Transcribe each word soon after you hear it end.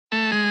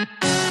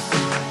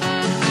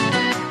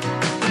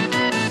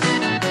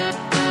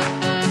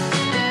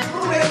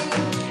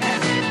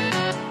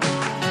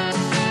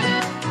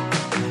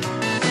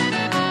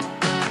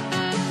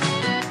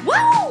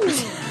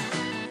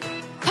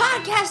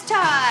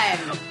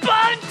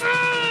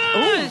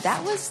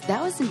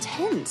That was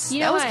intense. You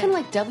know that was what? kind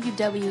of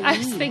like WWE. I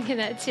was thinking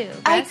that too.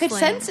 I could Wrestling.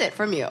 sense it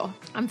from you.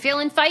 I'm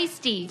feeling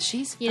feisty.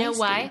 She's You know feisty.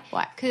 why?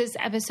 Why? Because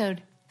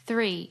episode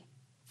 3.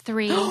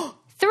 3. 3!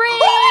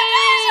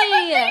 Oh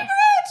my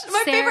gosh,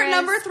 my favorite Sarah's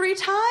number 3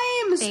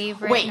 times.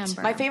 favorite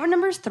number. My favorite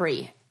number is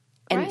 3.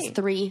 And Right.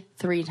 it's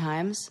 3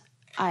 times.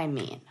 I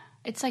mean,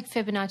 It's like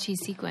Fibonacci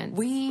sequence.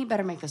 we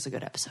better make this a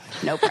good episode.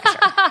 No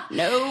pressure.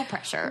 No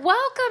pressure.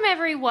 Welcome,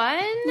 everyone.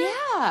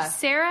 Yeah.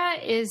 Sarah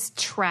is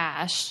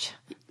trashed.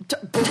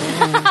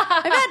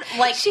 I've had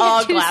like She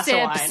had a 2 glass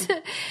sips. of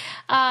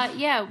wine.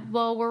 Yeah,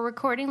 well, we're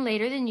recording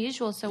later than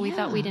usual, so we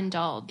thought we'd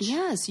indulge.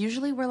 Yes,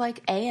 usually we're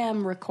like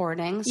AM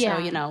recording, so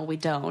Yeah. we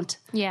don't.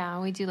 Yeah,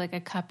 we do like a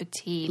cup of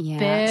tea. Yeah,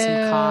 Boo.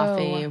 some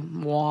coffee,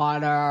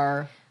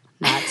 water.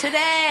 Not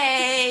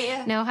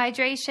today. No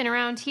hydration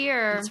around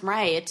here. That's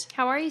right.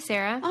 How are you,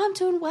 Sarah? Oh, I'm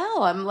doing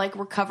well. I'm like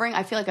recovering.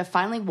 I feel like I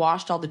finally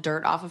washed all the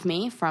dirt off of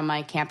me from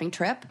my camping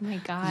trip. Oh my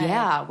God.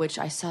 Yeah, which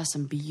I saw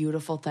some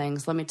beautiful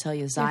things. Let me tell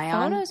you, Your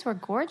Zion. photos were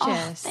gorgeous.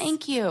 Oh,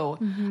 thank you.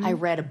 I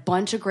read a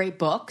bunch of great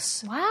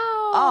books. Wow.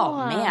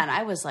 Oh man,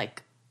 I was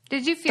like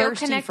Did you feel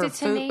thirsty connected for to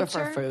food,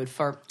 nature?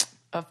 for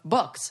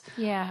books.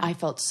 Yeah. I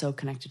felt so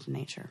connected to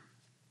nature.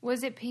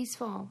 Was it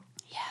peaceful?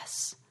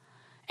 Yes.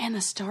 And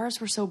the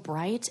stars were so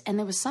bright, and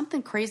there was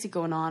something crazy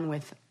going on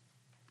with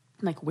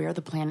like where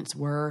the planets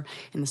were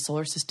in the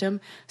solar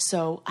system.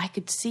 So I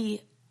could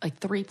see like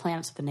 3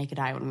 planets with the naked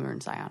eye when we were in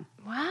Zion.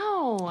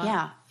 Wow.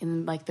 Yeah.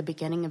 In like the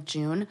beginning of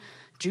June,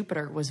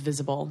 Jupiter was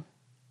visible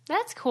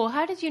That's cool.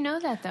 How did you know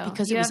that, though?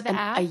 because you it was have the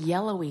app? a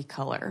yellowy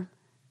color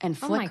and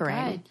Oh my flickering.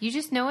 God. You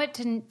just know it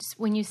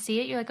when you see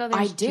it, you're like, oh,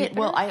 there's I did. Jupiter?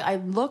 Well, I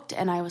looked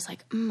and I was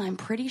like, I'm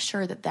pretty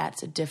sure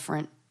that's a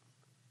different,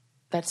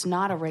 that's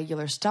not a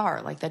regular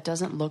star. Like that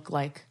doesn't look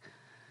like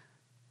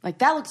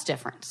that looks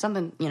different.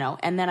 Something,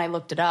 and then I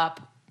looked it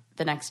up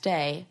the next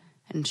day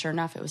and sure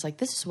enough, it was like,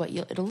 this is what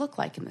it'll look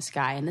like in the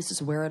sky and this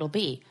is where it'll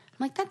be.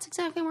 I'm like, that's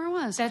exactly where it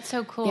was. That's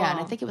so cool. Yeah. And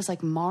I think it was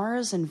like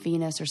Mars and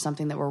Venus or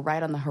something that were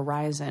right on the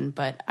horizon,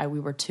 but we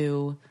were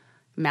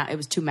it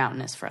was too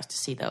mountainous for us to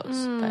see those.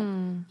 But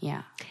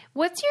yeah.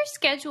 What's your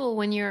schedule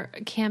when you're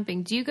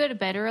camping? Do you go to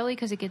bed early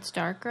because it gets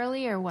dark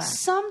early or what?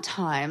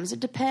 Sometimes it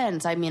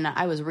depends. I mean,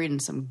 I was reading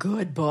some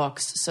good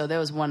books, so there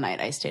was one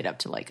night I stayed up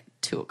to like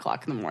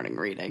 2:00 in the morning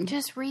reading.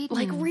 Just reading.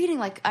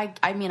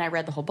 I mean, I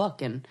read the whole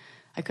book and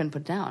I couldn't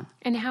put it down.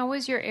 And how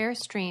was your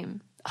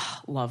Airstream?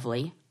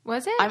 Lovely.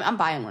 Was it? I'm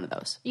buying one of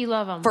those You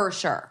love them. for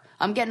sure.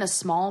 I'm getting a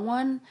small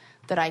one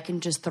that I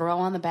can just throw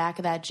on the back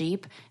of that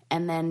Jeep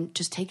and then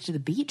just take to the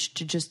beach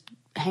to just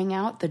hang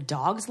out. The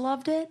dogs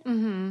loved it.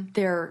 Mm-hmm.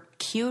 They're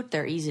cute.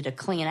 They're easy to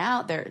clean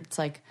out. It's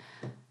like,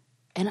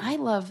 and I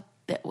love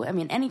that. I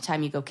mean,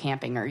 anytime you go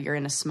camping or you're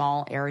in a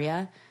small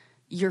area,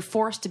 you're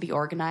forced to be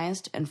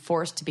organized and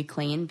forced to be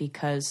clean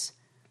because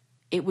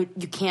you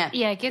can't.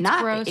 Yeah, it gets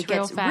not, gross it real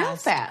gets real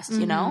fast. fast,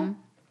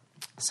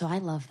 So I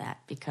love that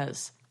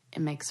because it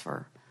makes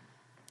for.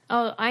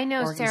 Oh, I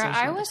know, Sarah. Organization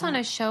I of the was on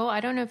a show. I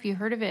don't know if you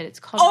heard of it.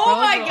 It's called Oh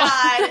Road my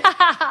Rules.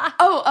 God.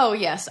 oh,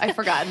 yes. I've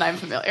forgotten. I'm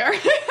familiar.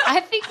 I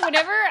think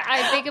whenever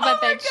I think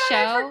about that show,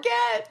 I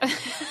forget.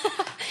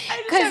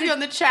 I just have you on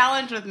the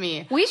challenge with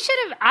me.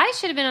 I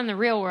should have been on The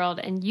Real World,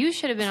 and you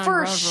should have been on For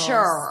Road Rules.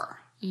 sure.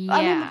 Yeah.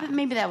 I mean,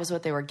 maybe that was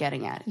what they were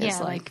getting at. Yeah,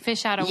 It's like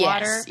fish out of yes,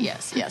 water.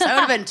 Yes. I would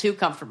have been too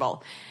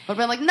comfortable. I would have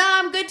been like, nah,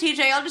 I'm good,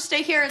 TJ. I'll just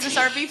stay here in this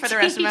RV for the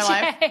rest of my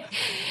life.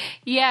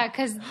 Yeah,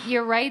 because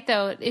you're right,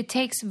 though. It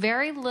takes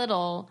very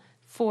little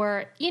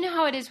for, you know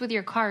how it is with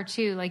your car,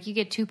 too. Like, you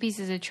get 2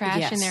 pieces of trash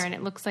Yes. in there, and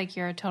it looks like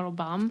you're a total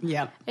bum.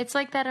 Yep. It's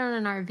like that on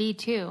an RV,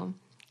 too.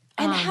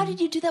 And how did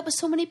you do that with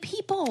so many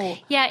people?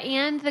 Yeah,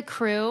 and the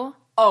crew.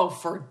 Oh,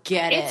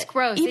 forget it. It's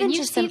gross. Even And you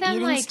just see them them,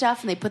 eating like-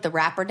 stuff and they put the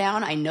wrapper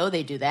down. I know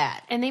they do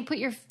that. And they put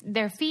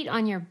their feet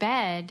on your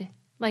bed,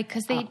 like,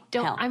 because they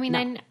don't. hell, I mean,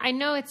 no. I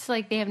know it's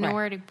like they have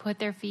nowhere to put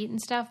their feet and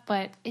stuff,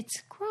 but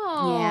it's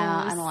gross.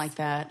 Yeah, I don't like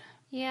that.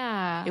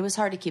 Yeah, It was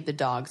hard to keep the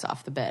dogs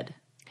off the bed.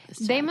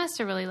 they must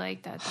have really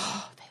liked that.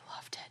 Though. They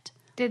loved it.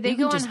 Did they You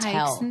go can on just hikes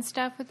tell. and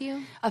stuff with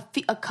you?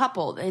 A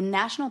couple. In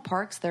national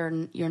parks,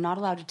 you're not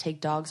allowed to take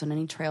dogs on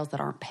any trails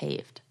that aren't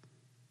paved.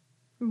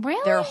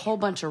 Really? There are a whole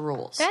bunch of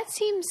rules. That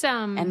seems.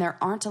 And there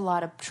aren't a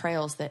lot of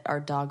trails that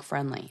are dog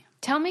friendly.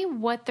 Tell me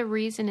what the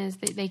reason is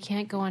that they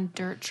can't go on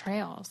dirt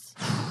trails.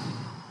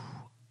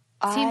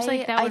 Seems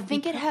like that would I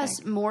think be it has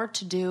perfect. more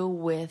to do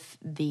with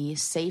the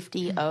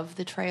safety of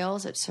the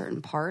trails at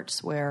certain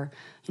parts where,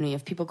 you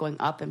have people going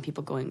up and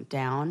people going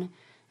down.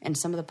 And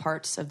some of the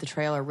parts of the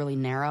trail are really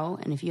narrow.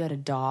 And if you had a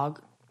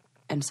dog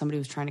and somebody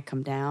was trying to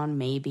come down,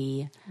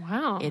 maybe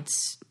Wow.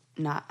 it's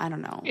not, I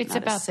don't know. It's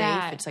not about as safe.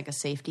 that. It's like a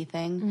safety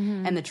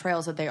thing. And the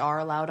trails that they are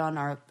allowed on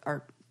are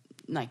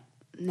like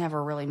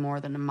never really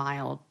more than a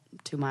mile,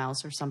 2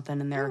 miles or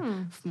something. And they're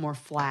more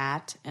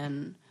flat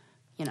and,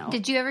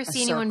 Did you ever a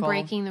see anyone circle.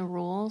 breaking the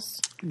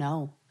rules?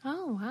 No.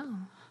 Oh, wow.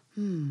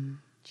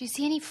 Did you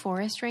see any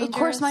forest rangers? Of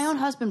course, my own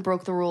husband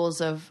broke the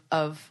rules of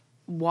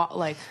what,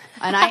 like,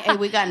 and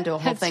we got into a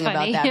whole That's thing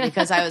funny. about that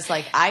because I was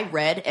like, I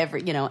read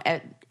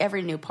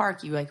every new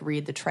park, you like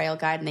read the trail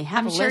guide, and they have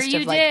I'm a sure list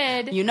you of like,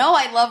 did. you know,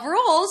 I love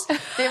rules.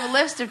 They have a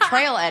list of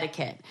trail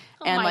etiquette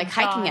and my like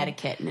hiking God.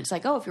 etiquette, and it's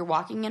like, oh, if you're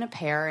walking in a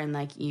pair, and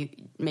like you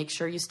make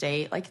sure you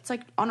stay like it's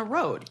like on a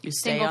road, you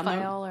stay Single on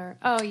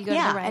file you go to the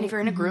right. and if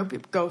you're in a group,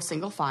 you go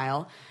single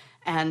file,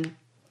 and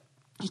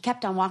he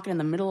kept on walking in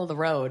the middle of the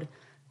road.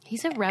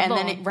 He's a rebel.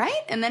 And then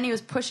and then he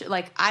was pushing,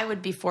 like I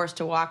would be forced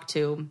to walk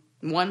to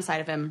one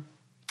side of him,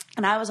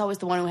 and I was always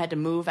the one who had to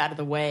move out of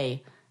the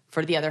way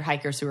for the other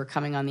hikers who were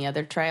coming on the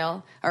other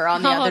trail or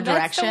on the other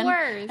that's direction. the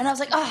worst. And I was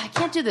like, oh, I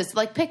can't do this.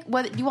 Like, pick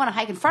whether you want to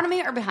hike in front of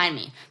me or behind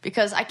me,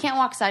 because I can't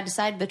walk side to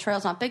side. The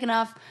trail's not big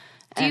enough.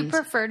 Do you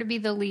prefer to be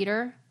the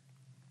leader?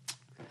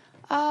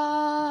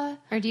 Or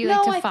do you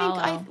like to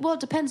follow? Well, it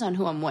depends on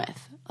who I'm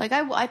with. Like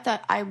I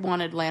thought I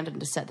wanted Landon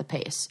to set the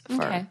pace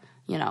for,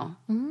 you know,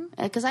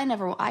 because I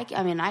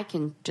mean, I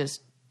can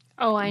just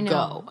I know.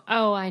 go.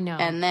 Oh, I know.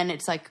 And then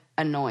it's like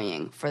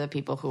annoying for the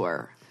people who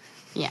are,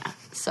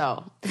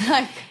 so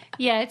like,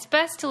 it's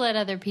best to let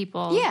other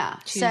people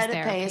choose set a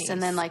their pace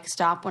and then like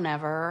stop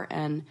whenever.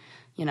 And,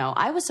 you know,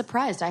 I was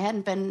surprised. I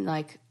hadn't been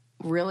like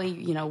really,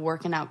 you know,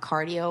 working out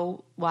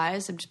cardio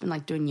wise. I've just been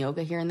like doing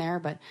yoga here and there,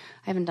 but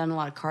I haven't done a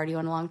lot of cardio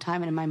in a long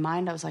time. And in my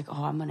mind, I was like,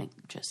 oh, I'm going to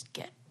just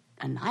get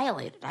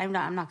annihilated. I'm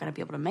not going to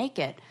be able to make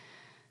it.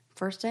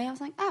 First day, I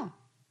was like, oh,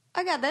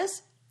 I got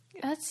this.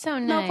 That's so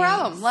nice. No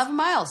problem. 11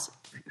 miles.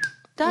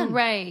 Done.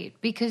 Right,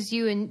 because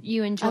you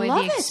enjoy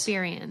the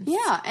experience.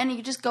 Yeah, and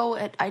you just go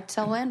I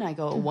tell Landon, I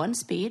go at one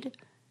speed,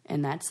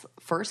 and that's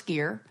first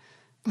gear,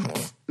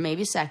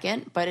 maybe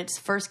second, but it's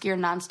first gear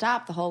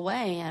nonstop the whole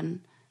way,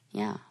 and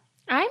yeah.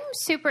 I'm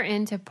super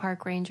into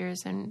park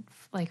rangers and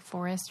like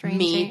forest rangers.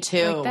 Me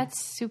too. Like, that's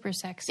super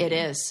sexy. It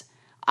is.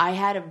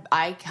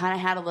 I kind of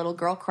had a little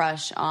girl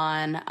crush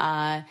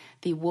on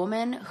the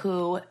woman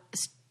who.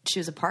 She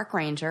was a park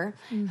ranger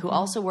who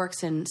also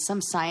works in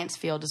some science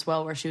field as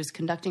well, where she was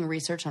conducting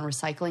research on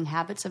recycling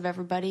habits of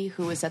everybody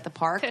who was at the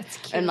park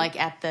and like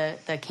at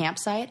the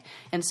campsite.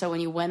 And so when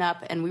you went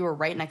up, and we were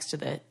right next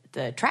to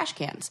the trash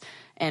cans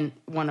and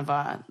one of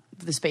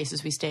the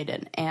spaces we stayed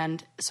in.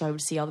 And so I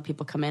would see all the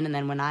people come in. And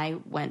then when I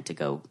went to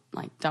go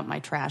like dump my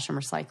trash and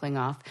recycling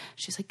off,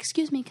 she's like,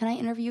 excuse me, can I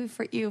interview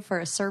you for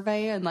a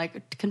survey? And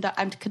like,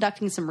 I'm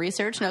conducting some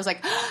research. And I was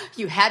like, oh,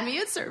 you had me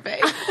at survey.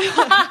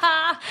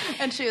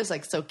 And she was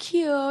like, so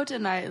cute.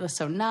 And it was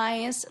so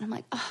nice. And I'm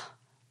like, oh.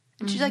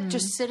 And she's like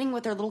just sitting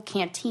with her little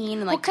canteen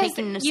and like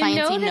taking the sciencey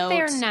notes. You know that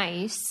they're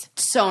nice.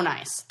 So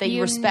nice.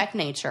 They respect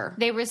nature.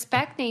 They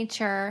respect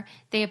nature.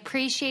 They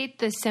appreciate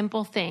the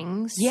simple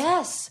things.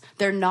 Yes.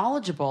 They're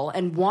knowledgeable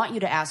and want you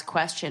to ask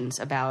questions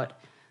about,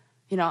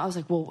 you know, I was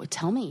like, well,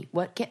 tell me.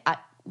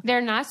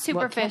 They're not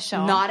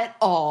superficial. Not at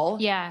all.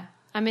 Yeah.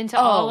 I'm into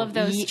all of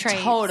those traits.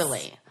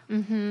 Totally.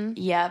 Mm-hmm.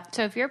 Yep.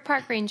 So if you're a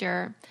park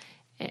ranger,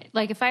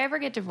 like if I ever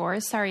get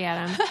divorced, sorry,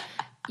 Adam,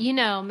 you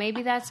know,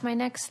 maybe that's my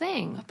next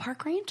thing. A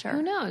park ranger.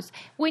 Who knows?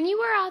 When you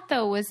were out,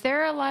 though, was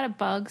there a lot of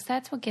bugs?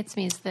 That's what gets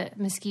me is the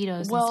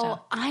mosquitoes and stuff.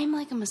 Well, I'm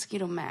like a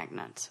mosquito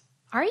magnet.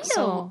 Are you?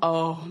 So,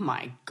 oh,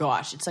 my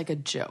gosh. It's like a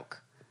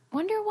joke.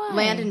 Wonder why.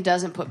 Landon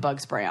doesn't put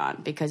bug spray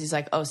on because he's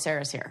like, oh,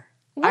 Sarah's here.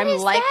 What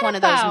is like that one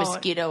about? of those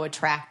mosquito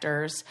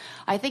attractors.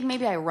 I think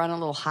maybe I run a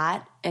little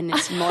hot and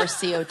it's more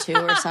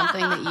CO2 or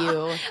something that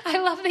you... I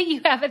love that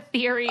you have a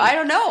theory. I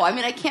don't know. I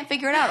mean, I can't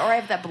figure it out. Or I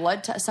have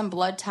that some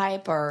blood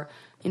type or...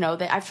 You know,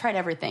 I've tried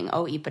everything.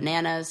 Oh, eat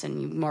bananas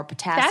and more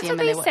potassium.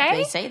 That's what they say?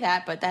 They say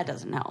that, but that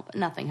doesn't help.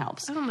 Nothing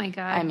helps. Oh, my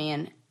God. I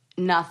mean,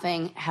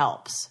 nothing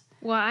helps.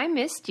 Well, I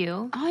missed you.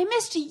 Oh, I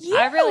missed you.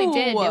 I really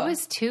did. It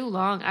was too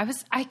long.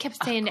 I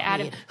kept saying to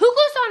Adam, who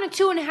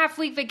goes on a 2.5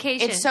 week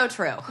vacation? It's so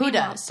true. Who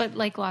does? But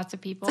like lots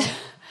of people.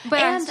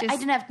 But and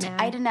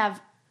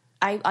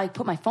I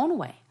put my phone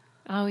away.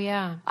 Oh,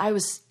 yeah. I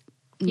was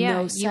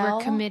you cell.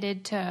 were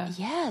committed to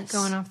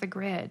going off the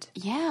grid.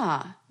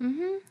 Yeah.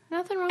 Mm-hmm.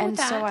 Nothing wrong with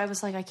that. And so I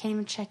was like, I can't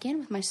even check in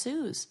with my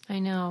Suze. I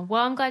know.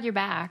 Well, I'm glad you're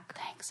back.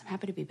 Thanks. I'm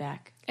happy to be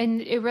back.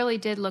 And it really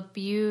did look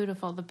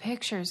beautiful. The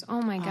pictures,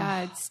 oh my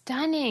God,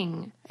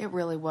 stunning. It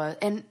really was.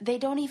 And they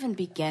don't even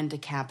begin to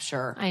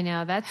capture. I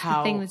know. That's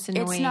the thing that's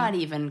annoying. It's not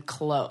even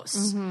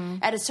close. Mm-hmm.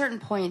 At a certain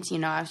point, you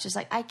know, I was just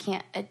like, I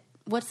can't,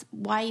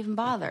 why even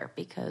bother?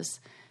 Because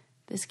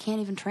this can't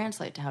even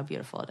translate to how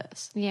beautiful it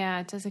is. Yeah,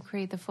 it doesn't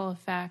create the full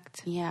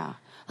effect. Yeah.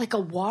 Like a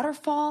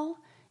waterfall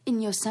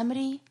in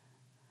Yosemite,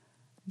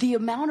 the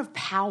amount of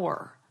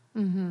power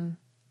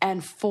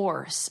and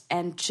force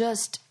and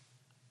just,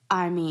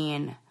 I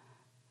mean,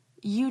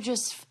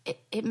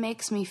 it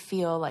makes me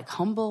feel like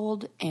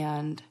humbled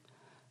and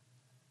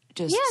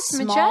just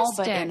small, majestic.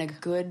 but in a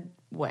good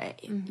way,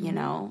 you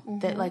know,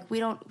 that like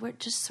we're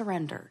just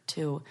surrender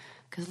to,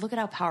 because look at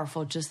how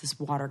powerful just this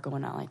water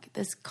going on, like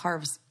this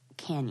carves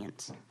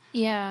canyons.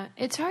 Yeah,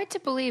 it's hard to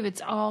believe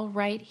it's all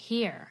right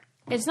here.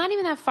 It's not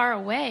even that far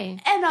away.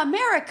 And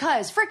America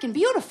is freaking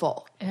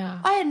beautiful. Yeah.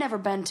 I had never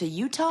been to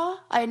Utah.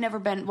 I've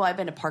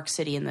been to Park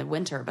City in the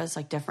winter, but it's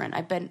like different.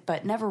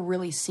 But never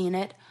really seen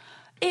it.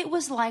 It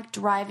was like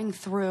driving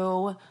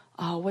through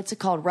what's it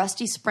called?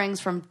 Rusty Springs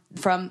from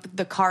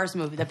the Cars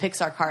movie, the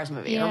Pixar Cars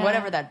movie, or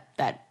whatever that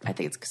I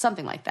think it's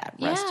something like that.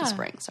 Rusty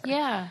Springs. Sorry.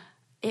 Yeah.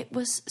 It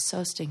was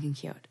so stinking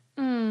cute.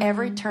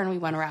 Every turn we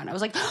went around, I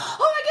was like, oh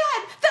my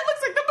God, that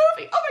looks like the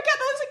movie. Oh my God,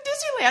 that looks like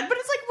Disneyland, but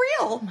it's like real.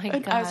 Oh my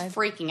God. I was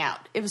freaking out.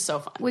 It was so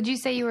fun. Would you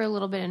say you were a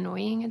little bit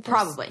annoying at those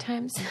Probably.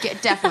 times?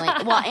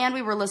 Definitely. Well, and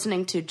we were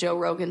listening to Joe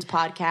Rogan's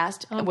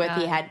podcast when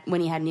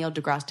he had Neil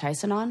deGrasse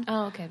Tyson on.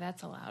 Oh, okay,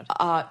 that's allowed.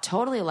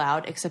 Totally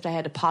allowed, except I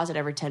had to pause it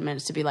every 10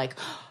 minutes to be like,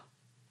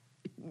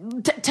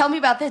 tell me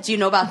about this. Do you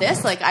know about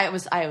this? Like, I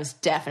was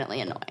definitely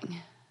annoying.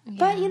 Yeah.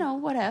 But,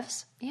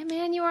 whatevs. Yeah,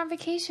 man, you were on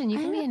vacation. You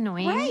can be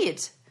annoying.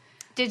 Right.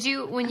 Did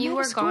you, when you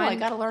were gone... I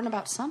got to learn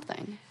about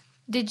something.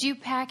 Did you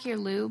pack your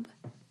lube?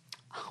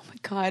 Oh, my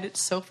God.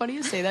 It's so funny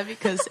you say that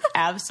because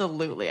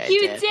absolutely I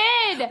You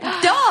did.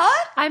 Duh!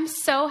 I'm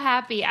so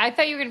happy. I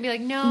thought you were going to be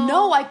like, no.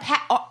 No, I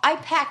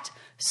packed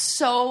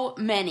so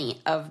many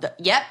of the...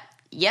 Yep.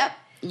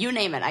 You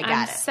name it. I got it.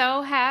 I'm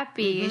so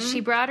happy. She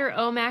brought her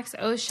Omax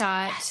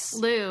O-Shot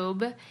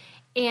lube.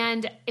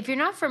 And if you're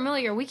not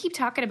familiar, we keep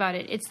talking about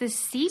it. It's the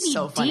CBD.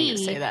 So funny you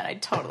say that. I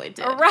totally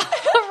did.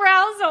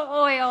 Arousal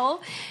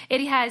oil.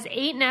 It has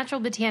 8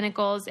 natural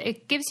botanicals.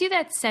 It gives you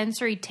that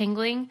sensory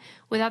tingling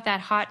without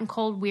that hot and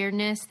cold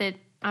weirdness that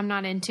I'm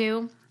not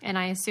into. And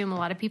I assume a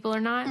lot of people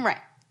are not.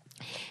 Right.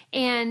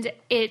 And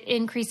it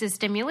increases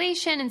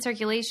stimulation and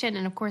circulation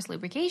and, of course,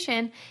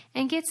 lubrication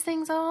and gets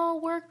things all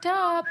worked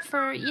up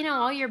for,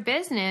 all your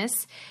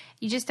business.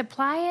 You just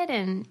apply it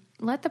and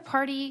let the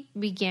party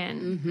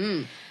begin.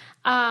 Mm-hmm.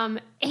 And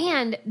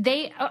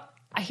they,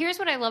 here's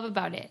what I love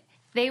about it.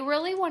 They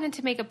really wanted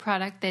to make a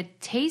product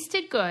that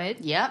tasted good.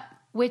 Yep.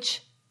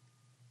 Which,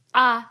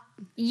 yes.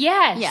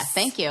 Yeah,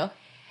 thank you.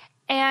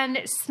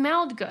 And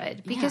smelled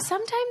good. Because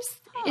sometimes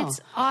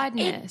it's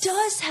oddness. It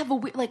does have a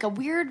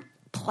weird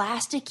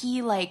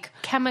plasticky,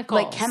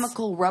 chemicals.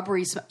 Chemical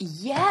rubbery smell.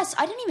 Yes,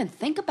 I didn't even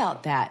think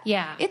about that.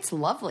 Yeah. It's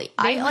lovely.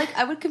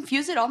 I would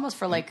confuse it almost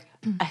for a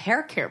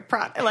hair care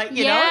product.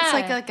 It's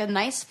like a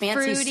nice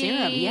fancy fruity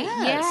serum.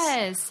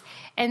 Yes.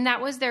 And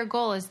that was their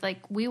goal is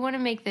we want to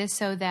make this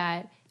so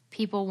that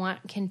people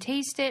can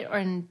taste it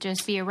and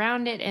just be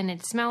around it and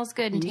it smells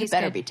good and tastes good.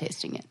 You better be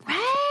tasting it.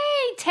 Right.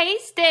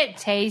 Taste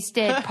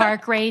it,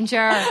 park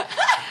ranger.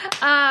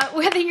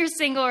 Whether you're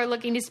single or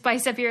looking to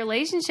spice up your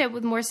relationship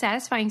with more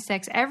satisfying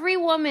sex, every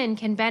woman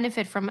can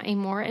benefit from a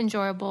more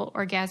enjoyable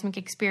orgasmic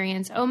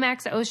experience.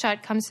 Omax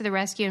O-Shot comes to the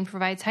rescue and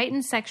provides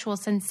heightened sexual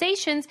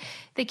sensations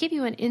that give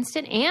you an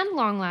instant and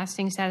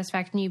long-lasting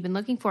satisfaction you've been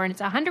looking for. And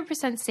it's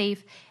 100%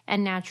 safe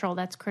and natural.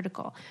 That's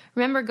critical.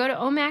 Remember, go to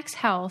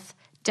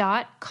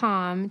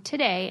omaxhealth.com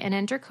today and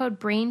enter code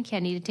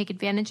BRAINCANDY to take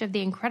advantage of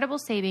the incredible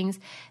savings.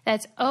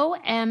 That's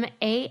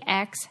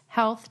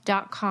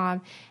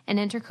omaxhealth.com and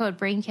enter code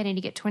BRAINCANDY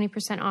to get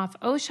 20% off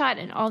O-Shot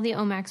and all the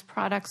Omax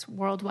products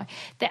worldwide.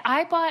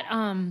 I bought,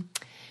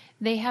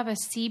 they have a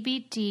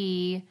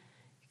CBD,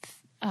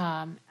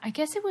 I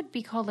guess it would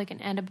be called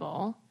an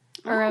edible.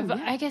 Or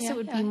I guess it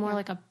would be more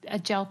like a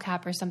gel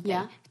cap or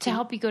something to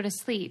help you go to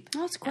sleep. Oh,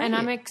 that's great. And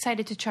I'm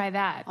excited to try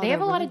that. They have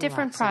a lot of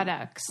different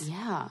products.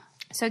 Yeah.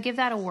 So give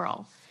that a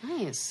whirl.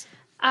 Nice.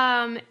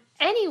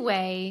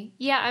 Anyway,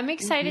 I'm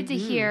excited to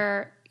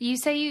hear. You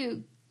say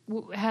you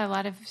had a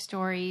lot of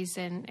stories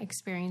and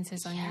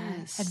experiences on your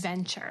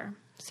adventure.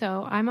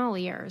 So I'm all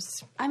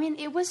ears. I mean,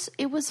 it was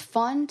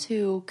fun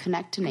to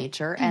connect to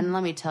nature. And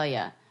let me tell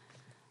you,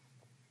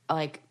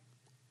 how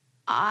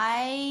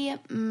do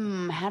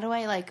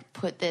I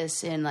put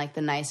this in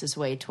the nicest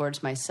way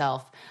towards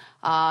myself?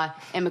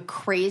 Am a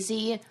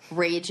crazy,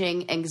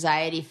 raging,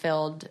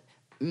 anxiety-filled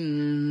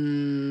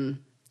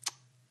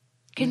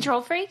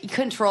control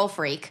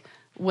freak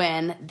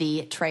when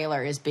the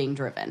trailer is being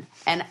driven.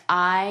 And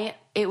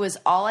it was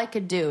all I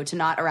could do to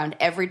not around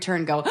every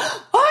turn go,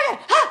 oh my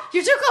God,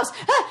 you're too close.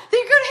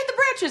 You're going to hit the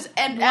branches.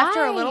 And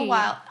after a little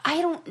while, I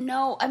don't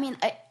know. I mean,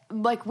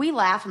 we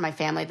laugh in my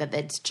family that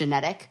it's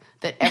genetic,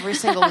 that every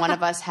single one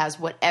of us has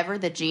whatever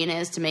the gene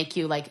is to make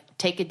you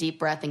take a deep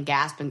breath and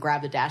gasp and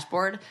grab the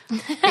dashboard,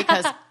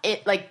 because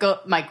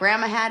my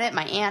grandma had it,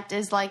 my aunt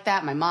is like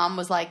that, my mom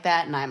was like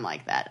that, and I'm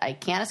like that. I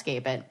can't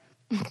escape it.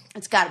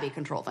 It's got to be a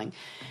control thing.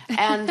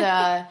 And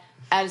at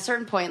a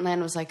certain point,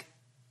 Lan was like,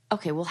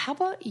 okay, well, how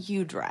about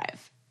you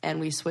drive? And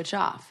we switch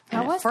off.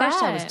 And at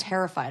first I was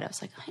terrified. I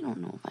was like, I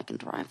don't know if I can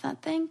drive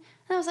that thing. And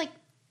I was like,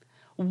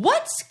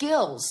 what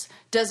skills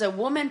does a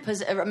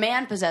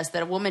man possess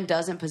that a woman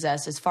doesn't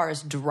possess as far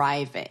as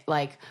driving?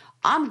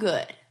 I'm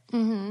good.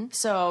 Mm-hmm.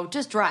 So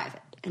just drive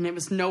it. And it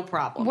was no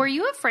problem. Were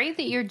you afraid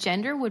that your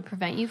gender would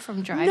prevent you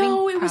from driving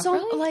No, it was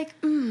properly?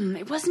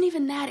 it wasn't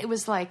even that. It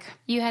was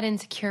you had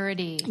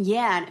insecurity.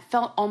 Yeah, and it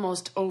felt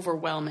almost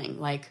overwhelming.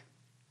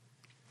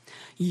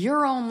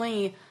 You're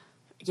only,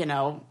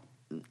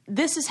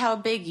 this is how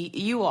big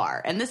you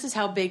are, and this is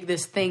how big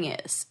this thing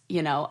is.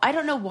 I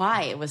don't know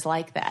why it was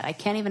like that. I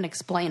can't even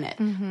explain it.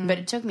 Mm-hmm. But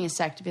it took me a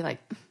sec to be like,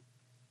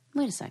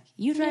 wait a sec.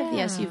 You drive the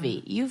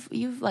SUV. You're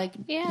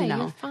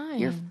fine.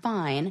 You're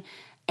fine.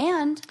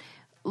 And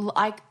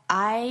I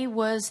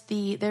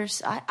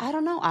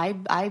don't know.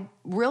 I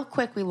real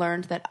quick we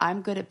learned that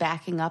I'm good at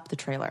backing up the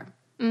trailer,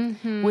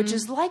 which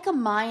is like a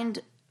mind.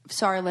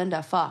 Sorry,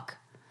 Linda. Fuck.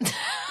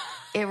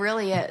 It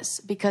really is,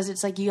 because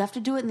it's like you have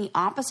to do it in the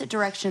opposite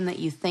direction that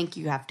you think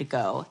you have to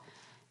go,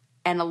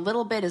 and a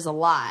little bit is a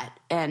lot.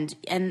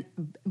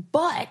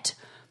 But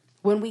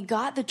when we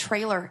got the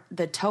trailer,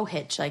 the tow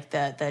hitch, like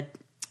the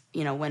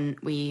when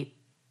we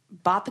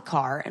bought the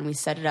car and we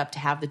set it up to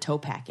have the tow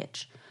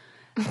package,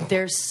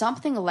 there's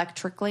something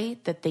electrically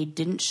that they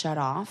didn't shut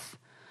off.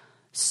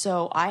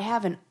 So I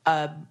have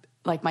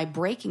like my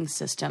braking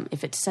system,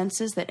 if it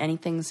senses that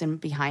anything's in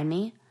behind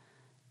me,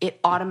 it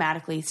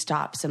automatically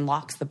stops and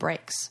locks the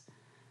brakes.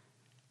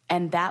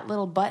 And that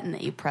little button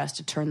that you press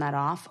to turn that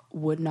off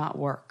would not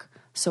work.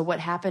 So what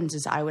happens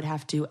is I would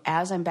have to,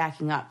 as I'm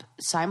backing up,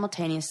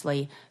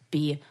 simultaneously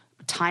be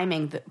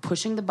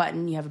pushing the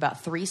button. You have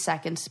about 3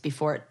 seconds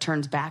before it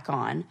turns back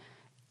on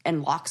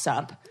and locks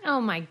up.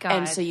 Oh my God.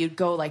 And so you'd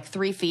go like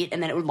 3 feet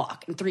and then it would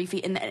lock, and 3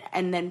 feet.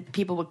 And then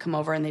people would come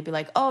over and they'd be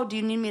like, oh, do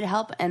you need me to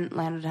help? And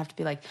Lana would have to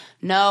be like,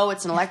 no,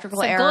 it's an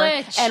electrical error.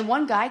 Glitch. And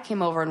one guy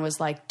came over and was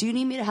like, do you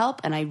need me to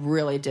help? And I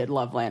really did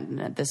love Landon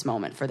at this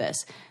moment for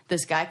this.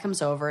 This guy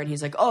comes over and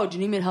he's like, oh, do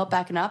you need me to help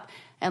backing up?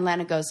 And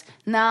Lana goes,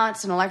 no,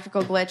 it's an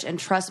electrical glitch. And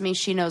trust me,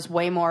 she knows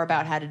way more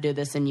about how to do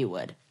this than you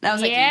would. And I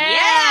was like, yeah,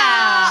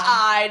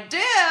 I do.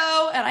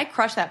 And I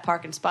crush that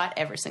parking spot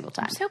every single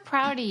time. I'm so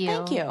proud of you.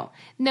 Thank you.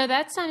 No,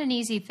 that's not an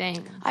easy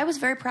thing. I was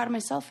very proud of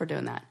myself for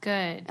doing that.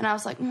 Good. And I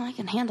was like, I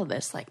can handle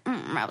this. Like,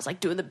 I was like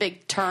doing the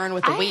big turn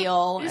with the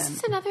wheel. This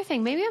is another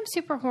thing. Maybe I'm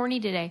super horny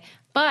today,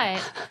 but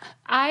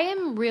I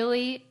am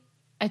really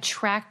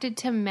attracted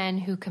to men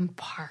who can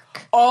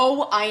park.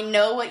 Oh, I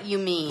know what you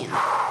mean.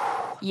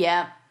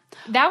 Yeah.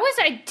 That was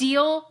a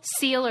deal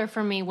sealer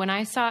for me when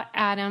I saw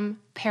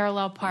Adam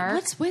parallel park.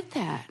 What's with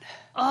that?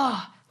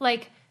 Oh,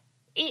 like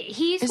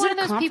he's one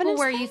of those people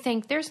where you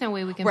think there's no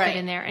way we can fit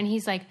in there, and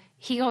he's like,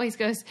 he always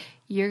goes,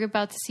 "You're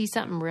about to see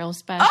something real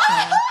special,"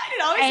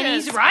 it always and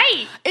is. He's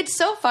right. It's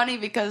so funny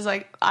because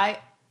like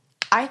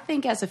I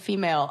think as a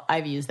female,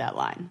 I've used that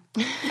line.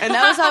 And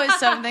that was always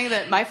something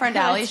that my friend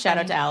Allie, shout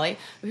out to Allie,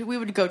 we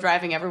would go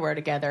driving everywhere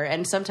together.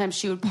 And sometimes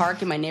she would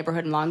park in my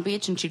neighborhood in Long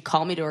Beach and she'd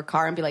call me to her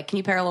car and be like, can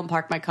you parallel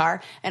park my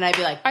car? And I'd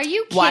be like, are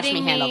you kidding watch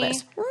me handle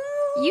this.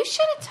 You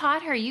should have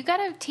taught her. You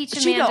got to teach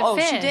a man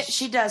to fish.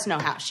 She does know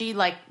how. She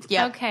like,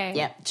 yeah. Okay.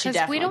 Yeah, she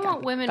definitely. We don't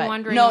want women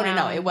wandering around. around.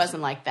 No. It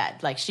wasn't like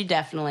that. Like she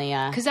definitely.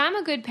 Because I'm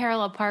a good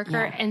parallel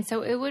parker, and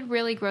so it would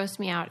really gross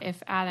me out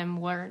if Adam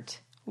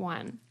weren't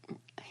one.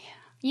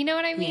 You know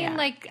what I mean? Yeah.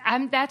 Like,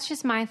 that's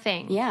just my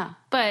thing. Yeah.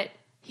 But,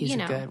 he's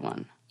a good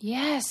one.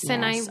 Yes,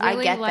 and I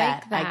really like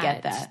that. I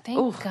get that.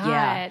 Thank God.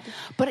 Yeah.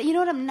 But you know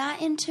what I'm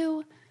not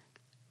into?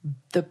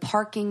 The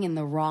parking in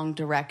the wrong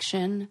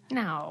direction.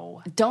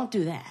 No. Don't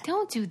do that.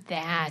 Don't do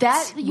that.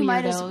 That you Weirdos.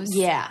 might as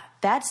yeah.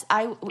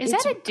 Is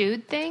that a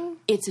dude thing?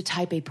 It's a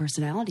type A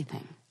personality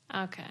thing.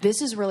 Okay.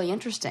 This is really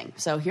interesting.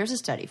 So here's a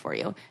study for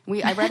you.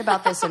 I read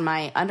about this in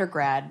my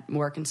undergrad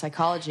work in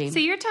psychology. So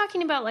you're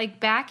talking about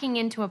like backing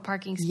into a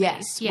parking space.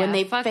 Yes. Yeah, when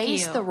they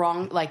face the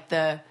wrong, like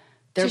they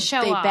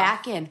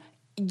back in.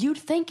 You'd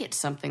think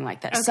it's something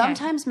like that. Okay.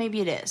 Sometimes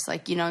maybe it is.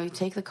 Like, you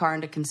take the car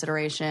into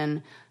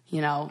consideration,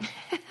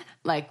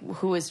 like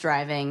who is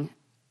driving,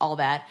 all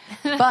that.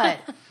 But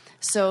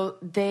so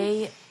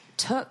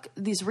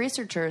these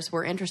researchers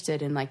were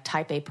interested in like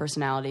type A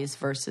personalities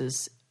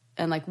versus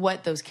and like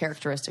what those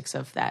characteristics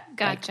of that,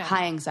 gotcha. Like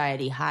high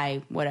anxiety,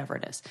 high whatever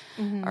it is,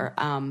 or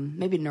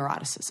maybe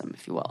neuroticism,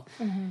 if you will,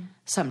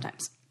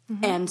 sometimes.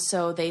 Mm-hmm. And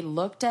so they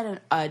looked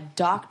at a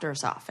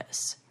doctor's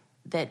office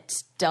that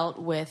dealt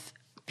with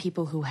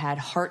people who had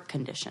heart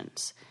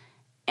conditions,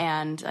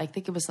 and I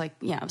think it was like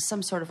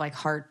some sort of like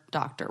heart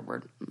doctor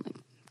word, like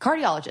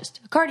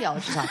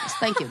cardiologist office.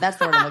 Thank you, that's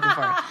the word I'm looking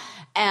for.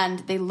 And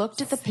they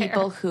looked at the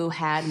people who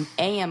had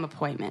AM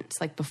appointments,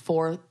 like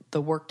before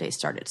the workday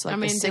started. So like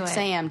the 6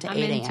 a.m. to 8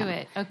 a.m. I'm into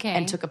it. Okay.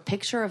 And took a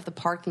picture of the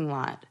parking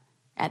lot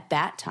at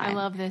that time. I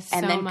love this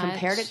and so then much.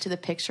 Compared it to the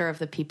picture of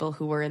the people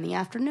who were in the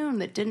afternoon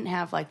that didn't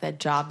have like that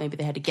job maybe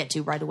they had to get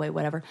to right away,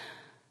 whatever.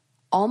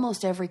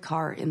 Almost every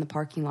car in the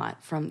parking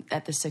lot from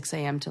at the 6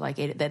 a.m. to like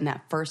 8, then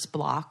that first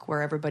block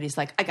where everybody's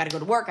like, I got to go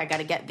to work, I got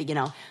to get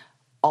the,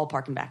 all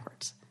parking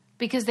backwards.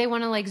 Because they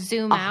want to like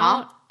zoom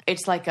out?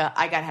 It's like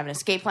I got to have an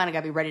escape plan. I got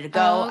to be ready to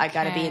go. Okay. I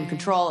got to be in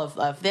control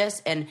of this.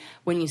 And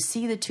when you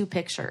see the two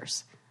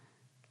pictures,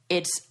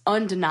 it's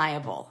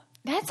undeniable.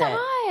 That's odd.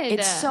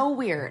 It's so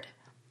weird.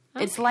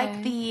 Okay. It's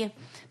like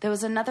there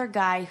was another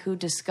guy who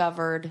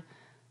discovered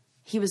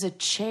he was a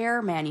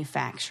chair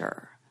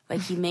manufacturer. Like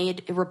he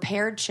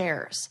repaired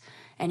chairs.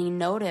 And he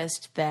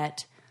noticed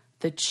that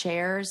the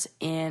chairs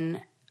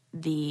in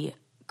the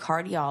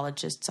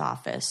cardiologist's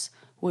office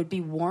would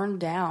be worn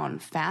down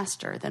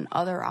faster than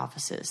other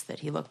offices that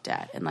he looked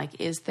at. And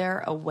like, is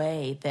there a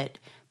way that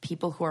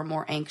people who are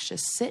more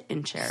anxious sit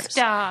in chairs?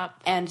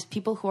 Stop. And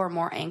people who are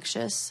more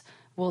anxious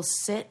will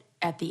sit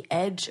at the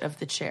edge of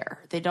the chair.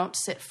 They don't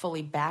sit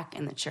fully back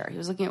in the chair. He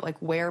was looking at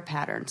like wear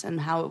patterns and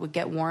how it would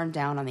get worn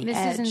down on the edge.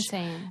 This is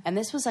insane. And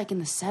this was like in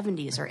the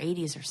 70s or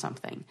 80s or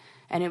something.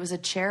 And it was a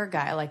chair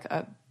guy like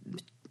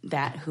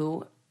that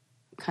who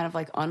kind of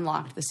like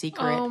unlocked the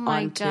secret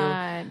onto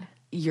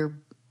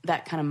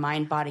that kind of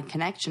mind-body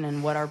connection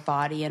and what our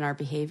body and our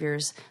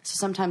behaviors. So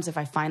sometimes if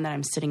I find that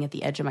I'm sitting at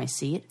the edge of my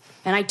seat,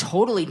 and I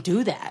totally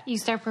do that. You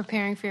start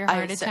preparing for your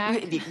heart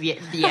attack?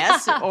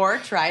 Yes, or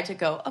try to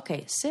go,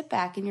 okay, sit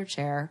back in your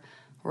chair,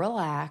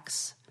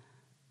 relax.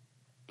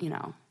 You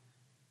know,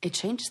 it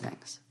changes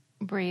things.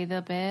 Breathe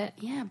a bit.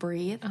 Yeah,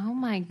 breathe. Oh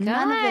my God.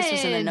 None of this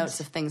was in the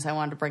notes of things I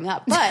wanted to bring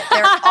up, but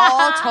they're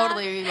all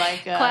totally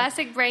like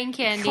classic brain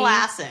candy.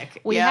 Classic.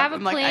 We have a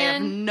plan. Like, I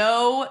have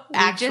no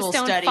actual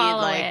study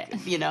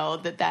like you know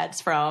that's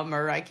from,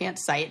 or I can't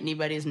cite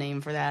anybody's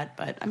name for that,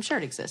 but I'm sure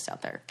it exists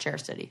out there. Chair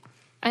City.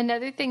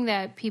 Another thing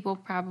that people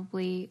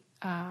probably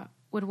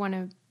would want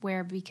to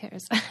wear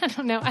because I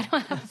don't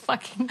have a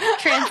fucking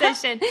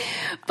transition.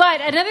 But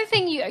another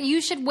thing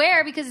you should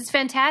wear because it's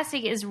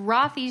fantastic is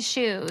Rothy's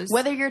shoes.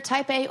 Whether you're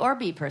type A or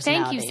B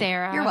personality. Thank you,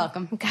 Sarah. You're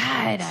welcome. God,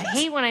 I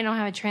hate when I don't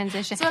have a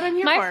transition. That's what I'm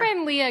here My for.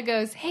 friend Leah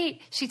goes, hey,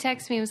 she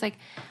texted me and was like,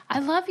 I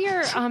love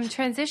your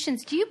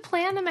transitions. Do you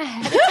plan them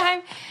ahead of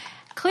time?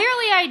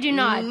 Clearly, I do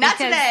not. Not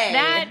because today.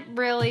 That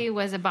really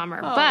was a bummer.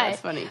 Oh, but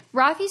that's funny.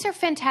 Rothy's are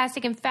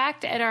fantastic. In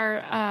fact, at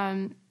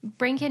our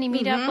Brain Candy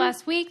meetup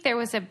last week, there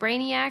was a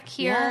Brainiac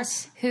here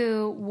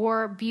who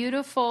wore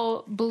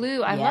beautiful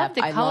blue. I love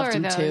the color of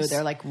those. those. Too.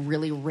 They're like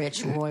really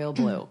rich royal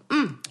blue.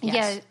 Yes.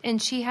 Yeah, and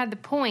she had the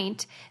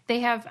point. They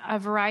have a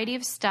variety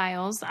of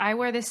styles. I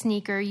wear the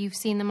sneaker. You've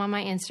seen them on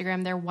my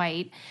Instagram. They're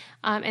white.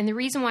 And the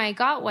reason why I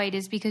got white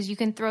is because you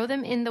can throw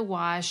them in the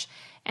wash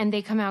and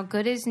they come out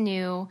good as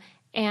new.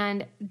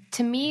 And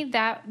to me,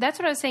 that's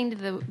what I was saying to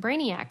the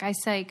Brainiac. I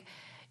said, like,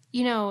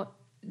 you know,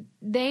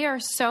 they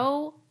are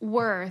so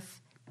worth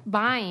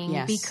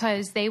buying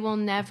because they will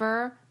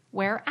never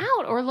wear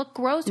out or look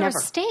gross or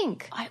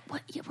stink.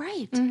 You're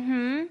right.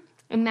 Mm-hmm.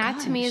 And that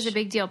to me is a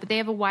big deal. But they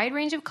have a wide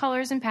range of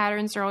colors and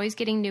patterns. They're always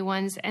getting new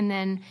ones. And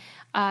then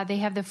they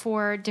have the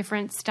 4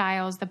 different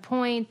styles, the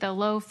point, the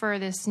loafer,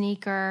 the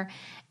sneaker.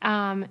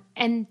 And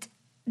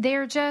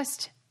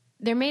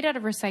they're made out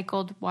of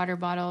recycled water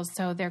bottles,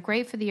 so they're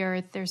great for the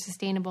earth, they're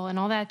sustainable, and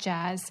all that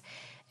jazz.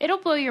 It'll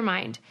blow your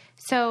mind.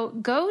 So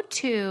go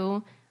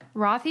to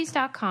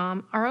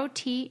rothys.com,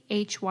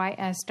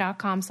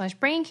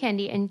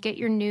 rothys.com/braincandy, and get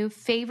your new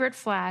favorite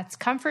flats,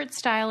 comfort,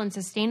 style, and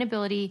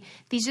sustainability.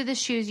 These are the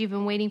shoes you've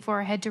been waiting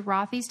for. Head to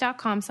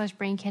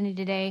rothys.com/braincandy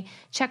today.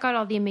 Check out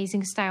all the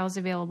amazing styles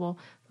available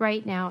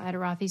right now at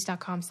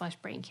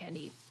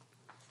rothys.com/braincandy.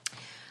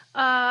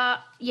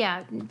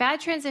 Yeah,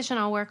 bad transition.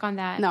 I'll work on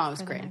that. No, it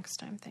was great. Next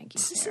time. Thank you,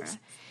 Sarah.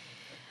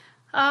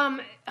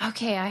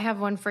 Okay, I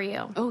have one for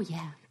you. Oh,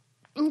 yeah.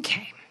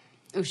 Okay.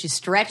 Oh, she's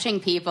stretching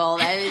people.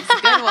 That is a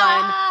good one.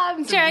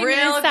 I'm it's trying a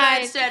real to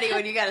decide. good study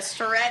when you got to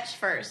stretch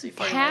first.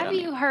 Have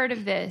you heard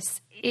of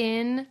this?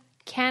 In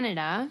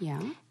Canada,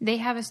 they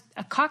have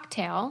a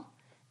cocktail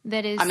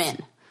that is... I'm in.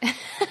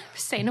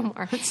 Say no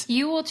more.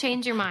 You will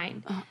change your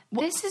mind.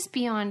 This is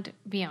beyond.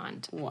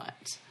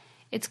 What?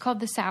 It's called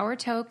the Sour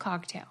Toe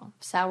Cocktail.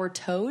 Sour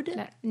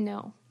toad?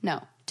 No.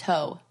 No.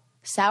 Toe.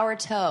 Sour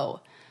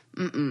toe.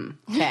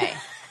 Okay.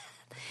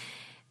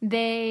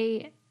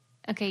 You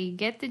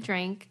get the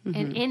drink,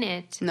 and in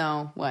it...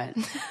 No, what?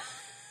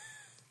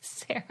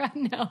 Sarah,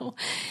 no.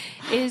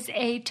 Is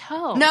a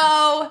toe.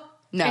 No.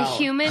 A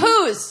human...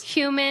 Whose?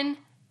 Human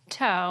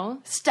toe.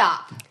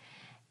 Stop.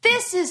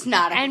 This is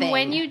not a thing. And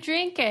when you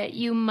drink it,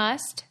 you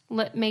must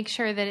make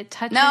sure that it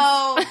touches...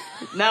 No.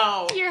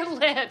 your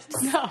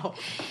lips. No.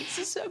 This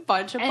is a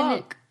bunch of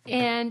bunk.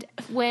 And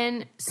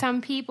when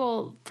some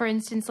people, for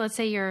instance, let's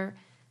say you're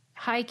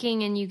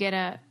hiking and you get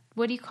a...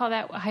 What do you call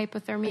that?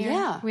 Hypothermia?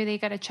 Yeah. Where they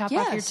got to chop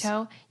off your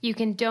toe? You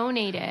can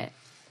donate it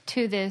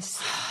to this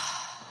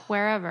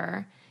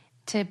wherever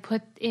to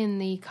put in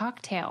the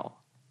cocktail.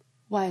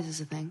 Why is this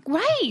a thing?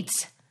 Right.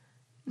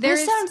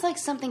 This sounds like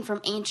something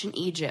from ancient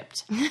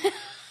Egypt.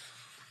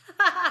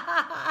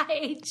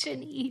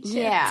 Ancient Egypt.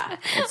 Yeah.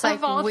 It's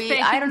like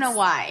I don't know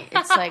why.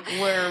 It's like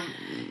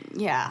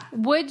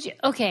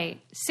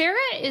Okay.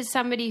 Sarah is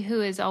somebody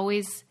who is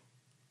always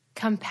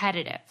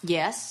competitive.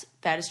 Yes,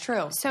 that is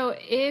true. So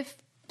if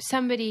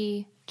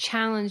somebody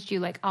challenged you,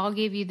 like, I'll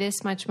give you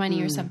this much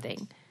money or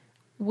something,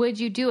 would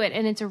you do it?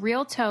 And it's a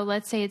real toe.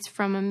 Let's say it's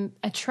from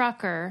a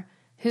trucker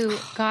who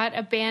got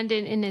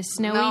abandoned in a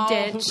snowy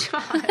ditch.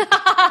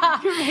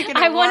 You're making it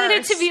I wanted it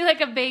worse. to be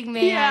like a big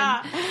man.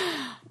 Yeah.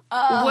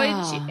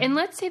 And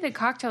let's say the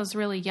cocktail is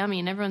really yummy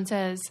and everyone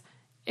says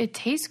it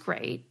tastes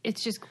great.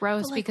 It's just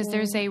gross because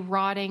there's a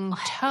rotting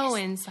toe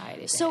inside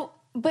of it.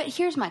 But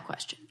here's my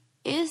question.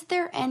 Is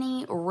there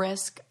any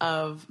risk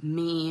of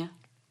me,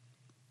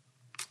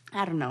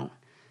 I don't know,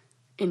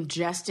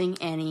 ingesting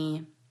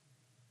any...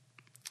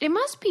 It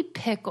must be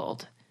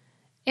pickled.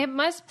 It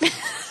must be...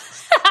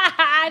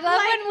 I love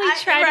when we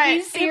try to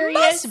be serious. It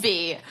must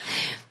be.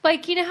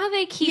 Like, you know how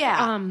they keep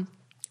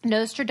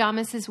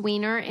Nostradamus'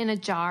 wiener in a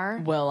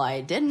jar. Well,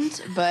 I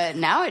didn't, but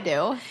now I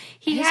do.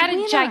 He His had a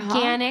wiener,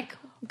 gigantic...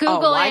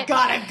 Google it. I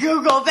gotta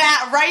Google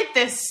that right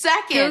this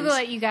second. Google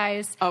it, you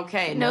guys.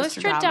 Okay,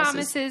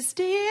 Nostradamus'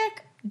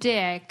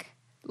 dick,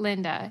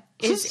 Linda,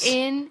 is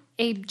in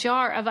a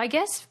jar of, I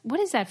guess, what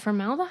is that,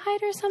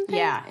 formaldehyde or something?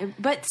 Yeah,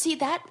 but see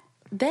that,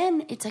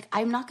 then it's like,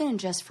 I'm not going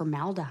to ingest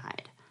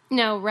formaldehyde.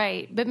 No,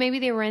 right. But maybe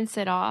they rinse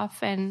it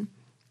off and,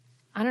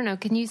 I don't know,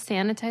 can you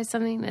sanitize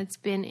something that's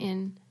been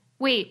in...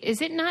 Wait, is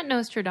it not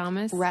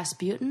Nostradamus?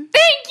 Rasputin?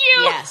 Thank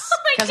you! Yes.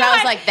 Because I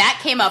was like, that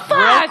came up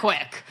real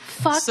quick.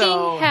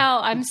 Fucking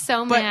hell, I'm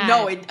so mad.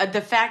 But no, the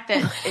fact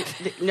that...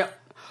 no.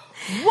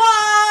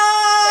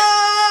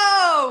 Whoa!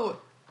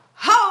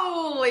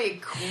 Holy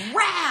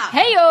crap!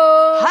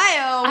 Hey-o!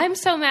 Hi-yo! I'm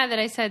so mad that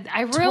I said...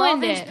 I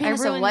ruined it.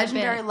 Penis, I ruined a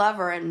legendary the bit.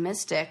 lover and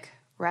mystic,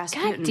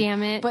 Rasputin. God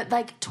damn it. But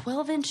like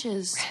 12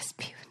 inches...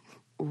 Rasputin.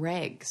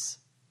 Regs.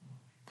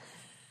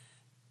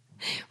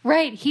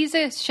 Right, he's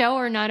a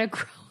shower, not a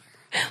grower.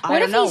 I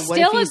don't know. He's still what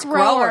if he's a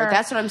grower?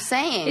 That's what I'm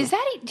saying. Is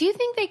that? Do you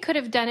think they could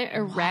have done it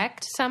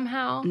erect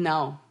somehow?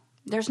 No,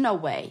 there's no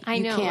way. I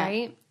know,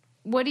 right?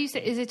 What do you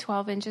say? Is it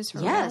 12 inches for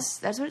real? Yes,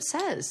 that's what it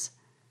says.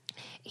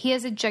 He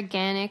has a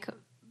gigantic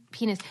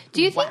penis.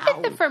 Do you think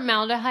that the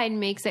formaldehyde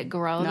makes it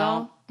grow?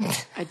 No,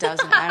 it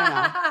doesn't. I don't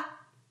know.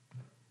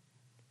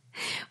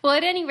 Well,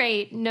 at any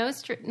rate,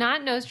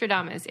 not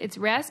Nostradamus. It's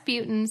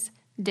Rasputin's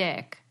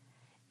dick.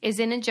 Is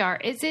in a jar.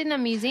 It's in a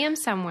museum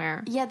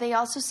somewhere. Yeah, they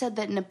also said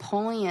that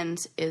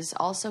Napoleon's is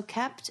also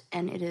kept,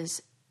 and it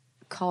is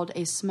called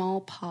a small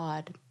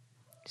pod.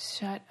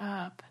 Shut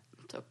up.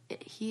 So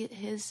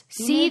his.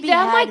 See,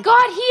 my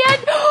God,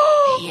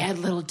 he had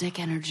little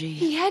dick energy.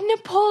 He had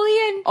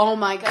Napoleon. Oh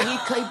my God,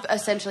 he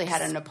essentially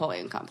had a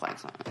Napoleon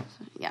complex.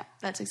 Yeah,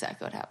 that's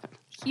exactly what happened.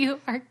 You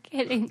are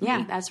kidding me.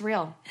 Yeah, that's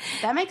real.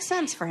 That makes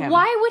sense for him.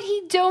 Why would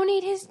he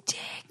donate his dick?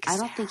 I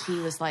don't think he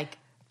was like.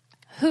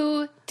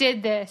 Who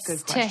did this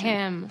to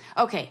him?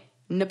 Okay,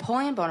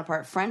 Napoleon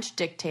Bonaparte, French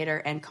dictator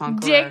and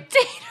conqueror.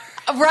 Dictator.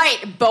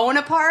 Right,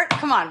 Bonaparte.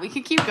 Come on, we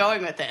can keep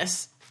going with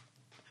this.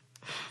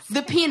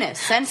 The penis.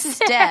 Since his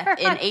death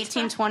in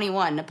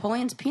 1821,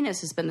 Napoleon's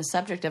penis has been the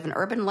subject of an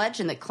urban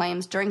legend that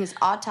claims during his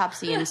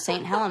autopsy in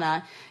St.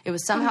 Helena, it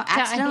was somehow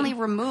accidentally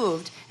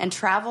removed and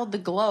traveled the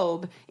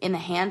globe in the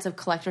hands of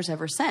collectors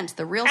ever since.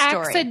 The real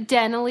story.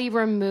 Accidentally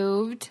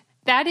removed?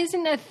 That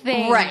isn't a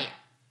thing. Right.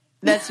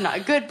 That's not a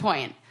good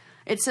point.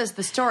 It says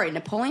the story,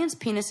 Napoleon's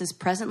penis is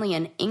presently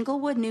in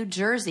Englewood, New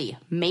Jersey.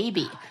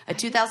 Maybe. A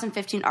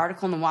 2015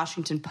 article in the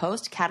Washington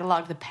Post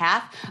cataloged the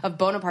path of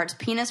Bonaparte's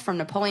penis from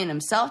Napoleon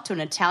himself to an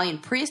Italian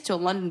priest to a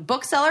London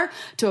bookseller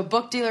to a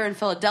book dealer in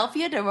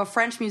Philadelphia to a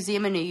French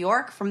museum in New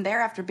York. From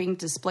there, after being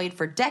displayed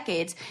for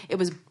decades, it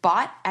was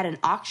bought at an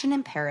auction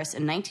in Paris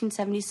in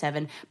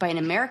 1977 by an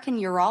American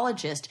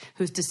urologist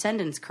whose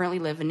descendants currently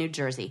live in New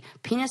Jersey.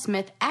 Penis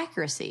myth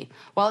accuracy.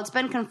 While it's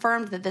been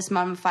confirmed that this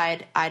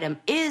mummified item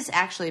is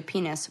actually a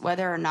penis,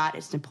 whether or not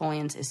it's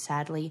Napoleon's is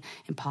sadly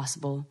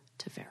impossible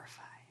to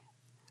verify.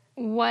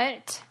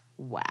 What?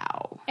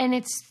 Wow. And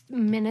it's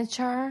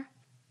miniature?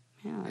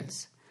 Yeah,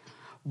 it's...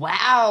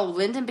 Wow,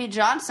 Lyndon B.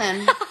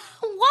 Johnson.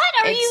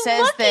 What are you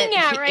looking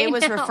at right now? It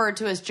was referred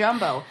to as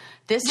jumbo.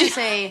 This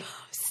is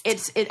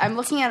I'm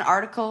looking at an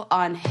article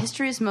on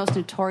history's most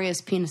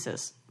notorious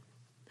penises.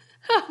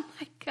 Oh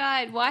my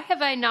God, why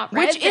have I not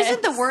read Which this?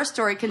 isn't the worst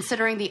story,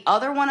 considering the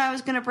other one I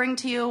was going to bring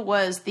to you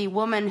was the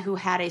woman who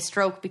had a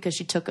stroke because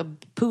she took a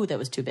poo that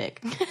was too big.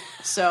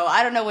 So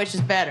I don't know which is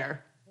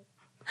better.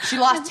 She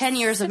lost 10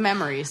 years of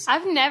memories.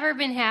 I've never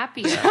been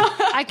happier.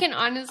 I can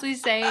honestly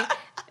say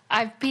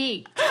I've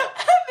peaked. This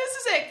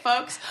is it,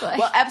 folks.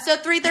 Well, episode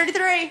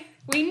 333.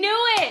 We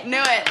knew it.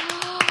 Knew it.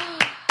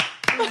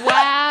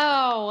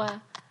 Wow.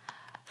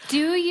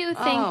 Do you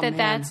think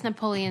that's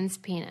Napoleon's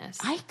penis?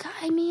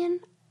 I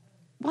mean...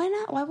 Why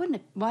not? Why wouldn't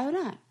it? Why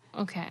not?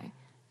 Okay.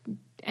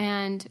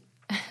 And...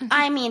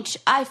 I mean,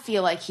 I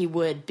feel like he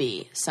would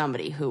be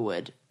somebody who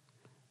would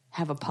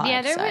have a pod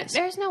size.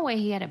 There's no way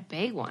he had a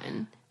big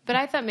one. But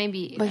I thought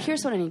maybe... But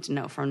here's what I need to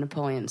know from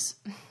Napoleon's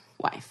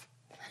wife.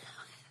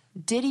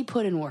 Did he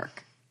put in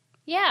work?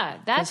 Yeah,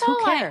 that's who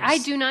all cares? I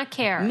do not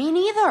care. Me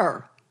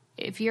neither.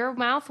 If your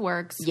mouth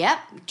works...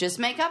 Yep, just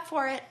make up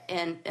for it.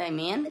 And, I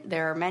mean,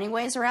 there are many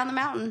ways around the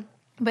mountain.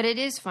 But it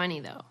is funny,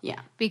 though.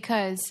 Yeah.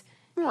 Because...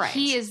 Right.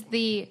 He is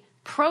the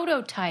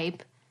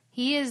prototype.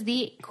 He is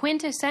the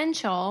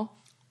quintessential.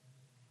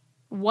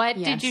 What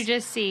did you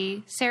just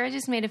see? Sarah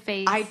just made a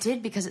face. I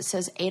did, because it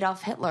says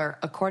Adolf Hitler.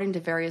 According to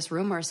various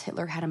rumors,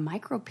 Hitler had a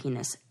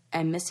micropenis,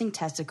 a missing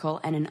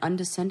testicle, and an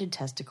undescended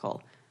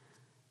testicle,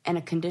 and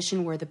a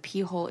condition where the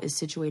pee hole is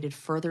situated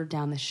further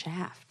down the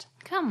shaft.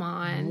 Come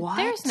on. What?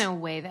 There's no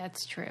way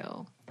that's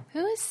true.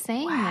 Who is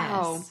saying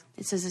this?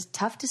 It says it's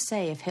tough to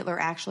say if Hitler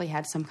actually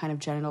had some kind of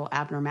genital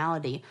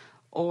abnormality,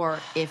 or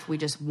if we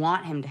just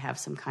want him to have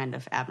some kind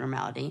of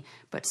abnormality.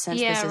 But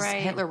since this is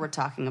Hitler we're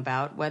talking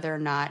about, whether or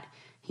not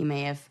he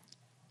may have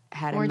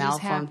had a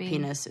malformed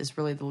penis is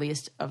really the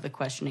least of the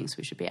questionings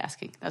we should be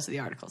asking. That's what the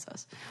article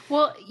says.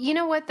 Well, you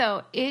know what,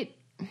 though?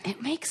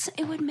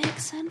 It would make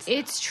sense.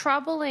 It's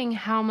troubling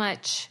how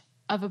much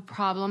of a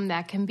problem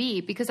that can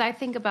be, because I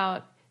think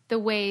about the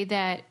way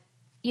that,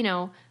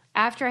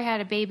 after I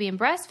had a baby and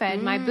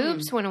breastfed, my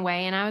boobs went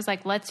away and I was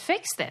like, let's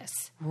fix this.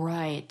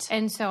 Right.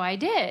 And so I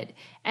did.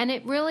 And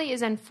it really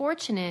is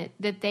unfortunate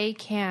that they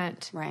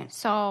can't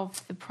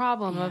solve the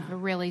problem of a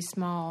really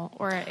small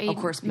or a Of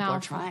course, people are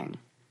mouth. trying.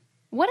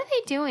 What are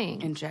they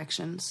doing?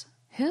 Injections.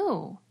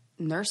 Who?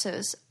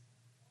 Nurses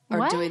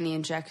are doing the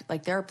inject.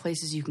 Like, there are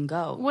places you can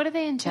go. What do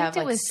they inject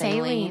it with?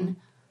 Saline.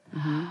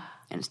 Mm-hmm.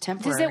 And it's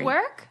temporary. Does it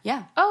work?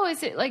 Yeah. Oh,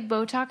 is it like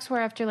Botox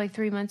where after like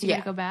 3 months you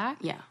gotta go back?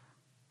 Yeah.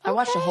 I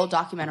watched a whole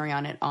documentary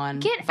on it on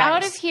Get Vice.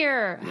 out of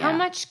here. Yeah. How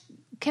much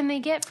can they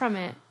get from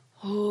it?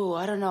 Oh,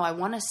 I don't know. I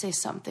want to say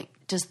something.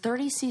 Does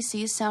 30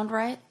 cc's sound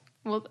right?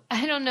 Well,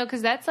 I don't know,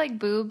 because that's like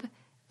boob.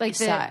 Like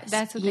size.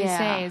 That's what they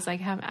say. Is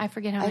like I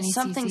forget how many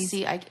something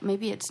cc's.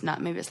 Maybe it's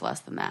not. Maybe it's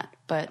less than that.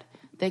 But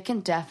they can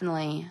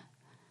definitely,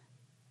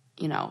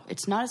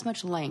 it's not as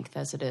much length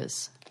as it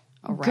is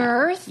around.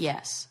 Girth?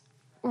 Yes.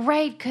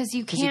 Right, because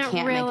you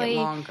can't really make it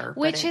longer.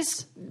 Which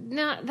is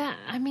not that.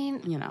 I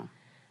mean,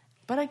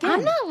 But again,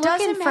 I'm not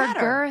looking for matter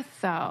girth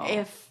though.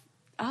 If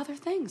other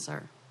things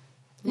are.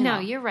 No,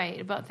 you're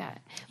right about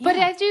that. But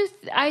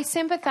I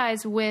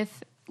sympathize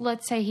with,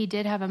 let's say he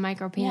did have a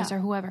micro penis or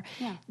whoever.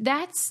 Yeah.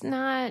 That's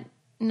not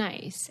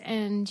nice,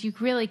 and you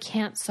really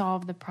can't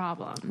solve the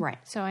problem. Right.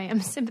 So I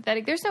am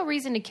sympathetic. There's no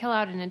reason to kill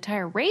out an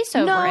entire race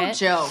over it. No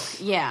joke.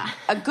 Yeah.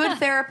 A good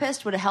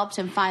therapist would have helped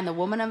him find the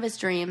woman of his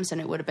dreams,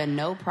 and it would have been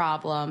no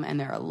problem. And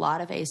there are a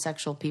lot of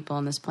asexual people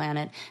on this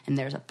planet, and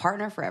there's a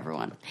partner for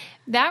everyone.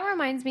 That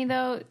reminds me,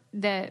 though,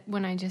 that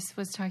when I just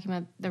was talking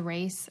about the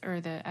race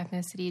or the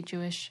ethnicity,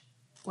 Jewish,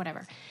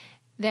 whatever,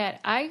 that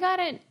I got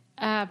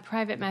a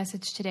private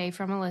message today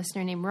from a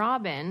listener named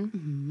Robin.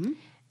 Mm-hmm.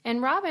 And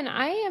Robin,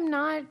 I am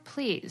not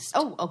pleased.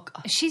 Oh.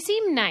 She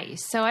seemed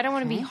nice, so I don't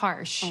want to be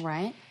harsh. All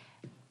right.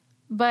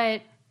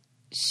 But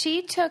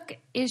she took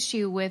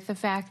issue with the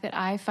fact that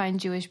I find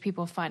Jewish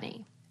people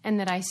funny and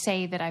that I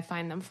say that I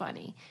find them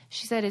funny.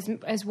 She said,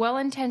 as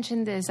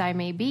well-intentioned as I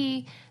may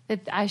be,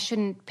 that I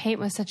shouldn't paint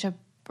with such a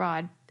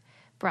broad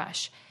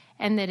brush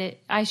and that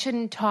I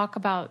shouldn't talk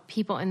about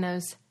people in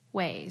those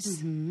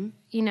ways.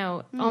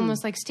 Mm-hmm.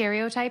 Almost like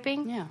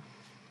stereotyping. Yeah.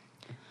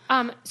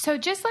 So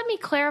just let me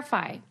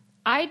clarify.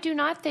 I do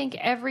not think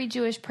every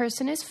Jewish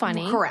person is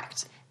funny.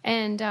 Correct.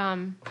 And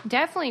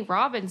definitely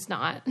Robin's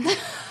not.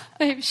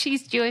 If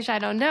she's Jewish, I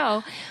don't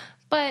know.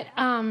 But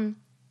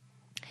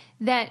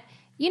that,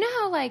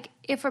 how like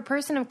if a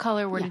person of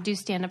color were to do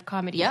stand-up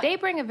comedy, they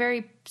bring a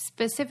very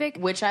specific...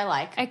 Which I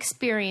like.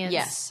 ...experience.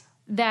 Yes.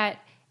 That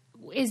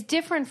is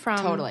different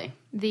from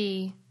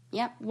the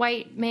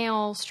white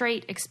male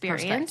straight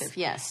experience. Perspective,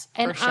 yes.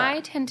 And for sure.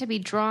 I tend to be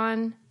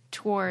drawn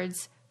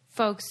towards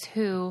folks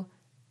who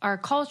are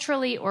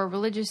culturally or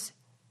religious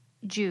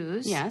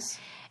Jews. Yes.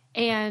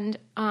 And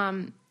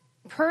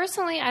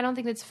personally, I don't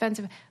think that's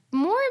offensive.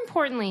 More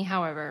importantly,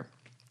 however,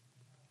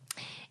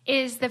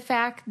 is the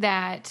fact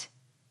that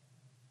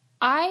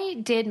I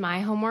did my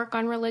homework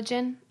on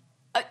religion.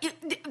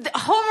 The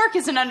homework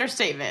is an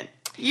understatement.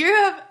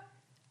 You're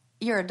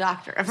a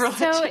doctor of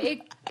religion. So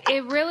it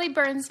really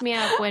burns me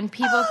up when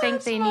people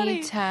think they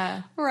need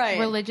to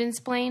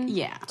religion-splain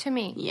to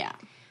me. Yeah.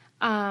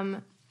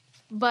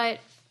 But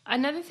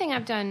another thing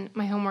I've done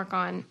my homework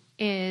on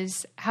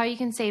is how you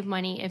can save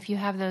money if you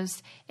have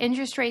those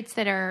interest rates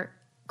that are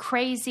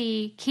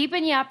crazy,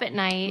 keeping you up at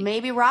night.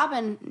 Maybe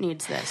Robin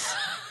needs this.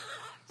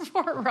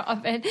 Poor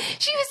Robin.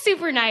 She was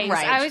super nice.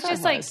 Right, I was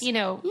just like,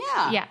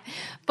 Yeah.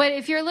 But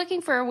if you're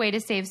looking for a way to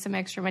save some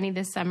extra money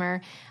this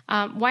summer,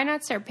 why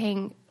not start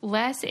paying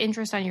less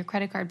interest on your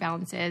credit card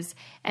balances?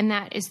 And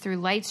that is through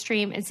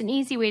Lightstream. It's an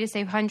easy way to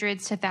save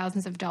hundreds to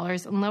thousands of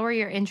dollars and lower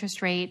your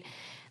interest rate.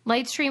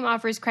 Lightstream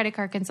offers credit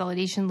card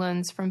consolidation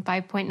loans from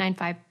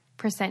 5.95%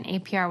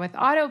 APR with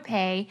auto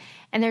pay,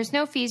 and there's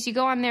no fees. You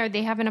go on there.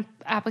 They have an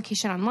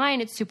application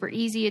online. It's super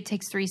easy. It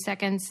takes 3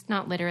 seconds,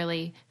 not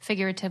literally,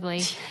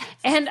 figuratively.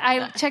 And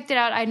I checked it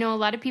out. I know a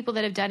lot of people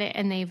that have done it,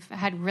 and they've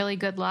had really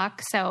good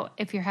luck. So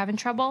if you're having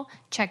trouble,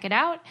 check it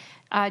out.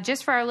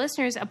 Just for our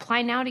listeners,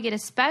 apply now to get a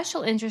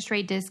special interest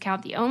rate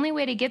discount. The only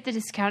way to get the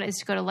discount is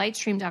to go to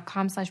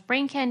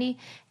lightstream.com/braincandy,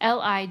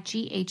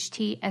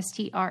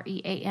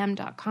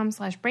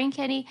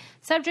 lightstream.com/braincandy.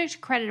 Subject to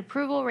credit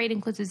approval. Rate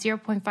includes a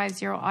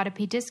 0.50 auto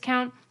pay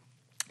discount.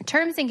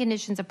 Terms and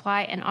conditions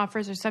apply, and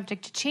offers are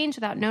subject to change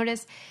without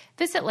notice.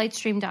 Visit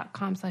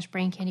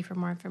lightstream.com/braincandy for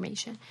more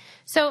information.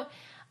 So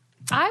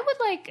I would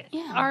like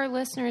our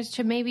listeners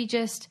to maybe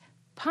just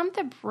pump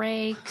the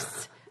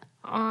brakes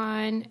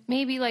on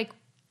maybe like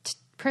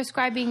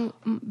prescribing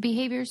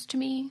behaviors to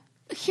me.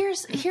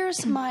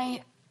 Here's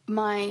my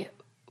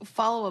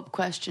follow-up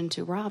question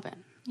to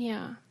Robin.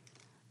 Yeah.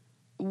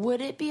 Would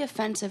it be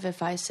offensive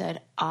if I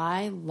said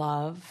I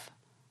love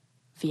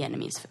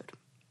Vietnamese food?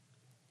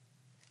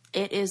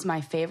 It is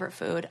my favorite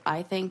food.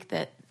 I think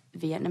that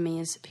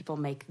Vietnamese people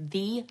make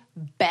the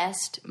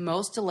best,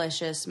 most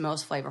delicious,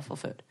 most flavorful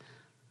food.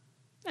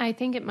 I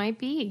think it might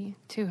be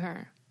to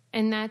her.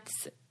 And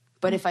that's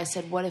But if I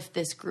said, what if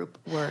this group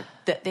were,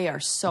 that they are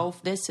so,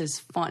 this is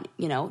fun,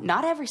 you know,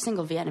 not every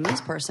single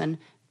Vietnamese person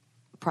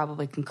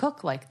probably can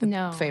cook like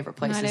the favorite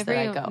places that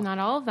I go. Not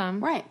all of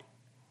them. Right.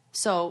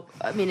 So,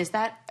 I mean, is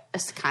that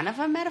kind of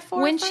a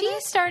metaphor? When for she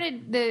this?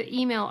 started the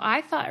email,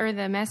 or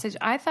the message,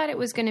 I thought it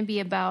was going to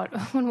be about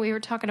when we were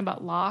talking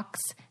about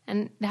locks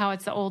and how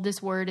it's the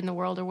oldest word in the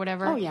world or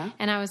whatever. Oh, yeah.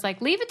 And I was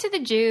like, leave it to the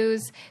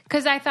Jews.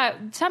 Because I thought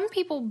some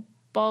people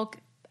balk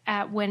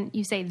at when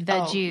you say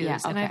the Jews. Yeah,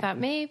 okay. And I thought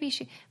maybe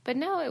but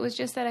no, it was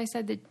just that I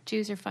said the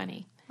Jews are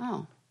funny.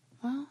 Oh,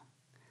 well.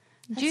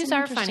 Jews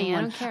are funny.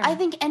 I don't care. I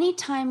think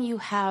anytime you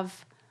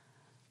have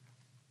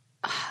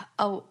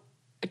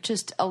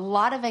just a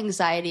lot of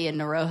anxiety and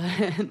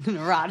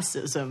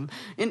neuroticism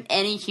in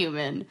any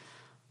human,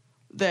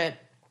 that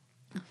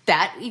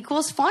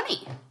equals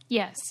funny.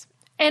 Yes.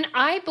 And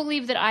I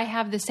believe that I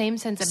have the same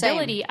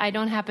sensibility. Same. I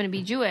don't happen to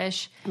be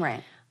Jewish.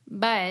 Right.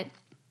 But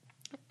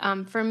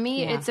for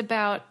me, it's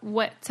about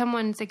what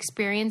someone's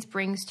experience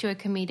brings to a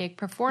comedic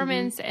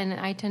performance, and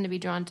I tend to be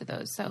drawn to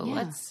those. So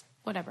let's,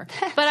 whatever.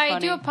 But I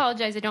do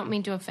apologize. I don't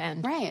mean to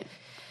offend. Right.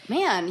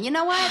 Man, you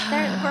know what?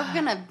 We're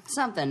going to,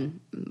 somebody's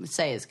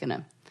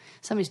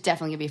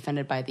definitely going to be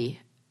offended by the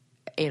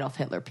Adolf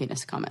Hitler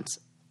penis comments.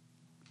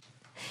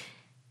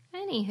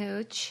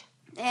 Anywho's.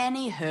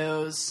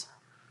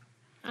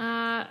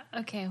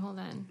 Okay, hold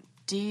on.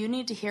 Do you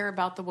need to hear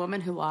about the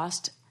woman who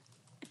lost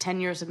 10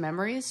 years of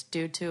memories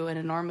due to an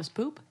enormous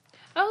poop?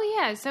 Oh,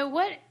 yeah. So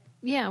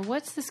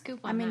what's the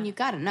scoop on that? You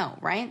got to know,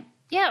 right?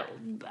 Yeah,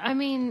 I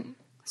mean...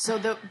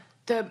 So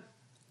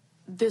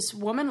this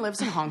woman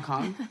lives in Hong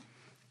Kong,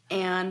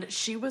 and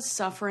she was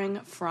suffering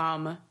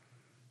from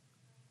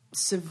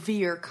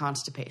severe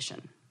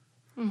constipation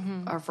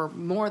or for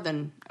more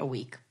than a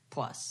week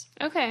plus.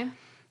 Okay.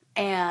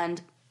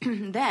 And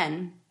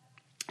then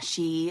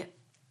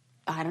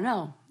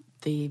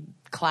the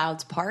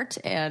clouds part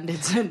and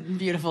it's a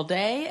beautiful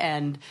day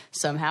and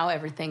somehow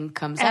everything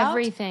comes out.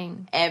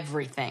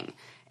 Everything.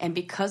 And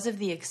because of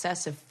the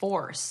excessive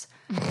force,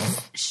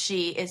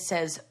 it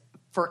says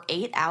for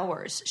 8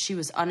 hours, she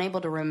was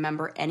unable to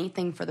remember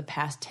anything for the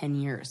past 10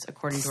 years,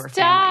 according to her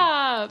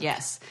family.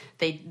 Yes.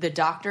 The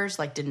doctors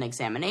did an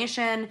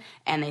examination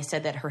and they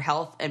said that her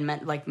health and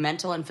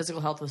mental and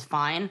physical health was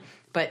fine,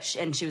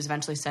 and she was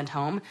eventually sent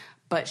home,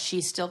 but she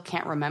still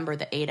can't remember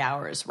the 8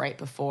 hours right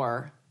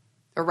before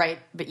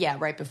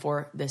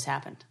this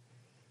happened.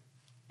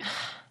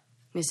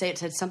 They say it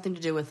had something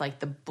to do with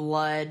the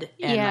blood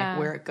and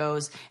where it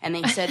goes. And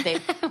they said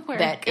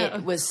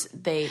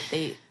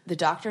the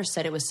doctors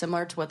said it was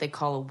similar to what they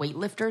call a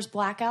weightlifter's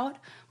blackout,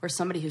 where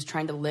somebody who's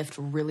trying to lift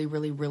really,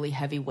 really, really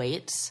heavy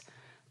weights,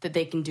 that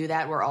they can do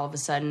that where all of a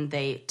sudden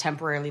they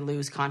temporarily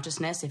lose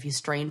consciousness if you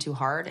strain too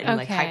hard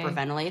and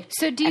hyperventilate.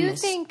 So do you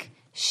think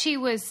she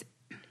was...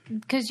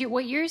 Because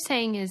what you're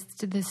saying is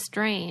to the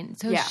strain.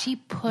 So she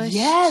pushed...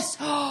 Yes!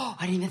 Oh,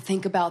 I didn't even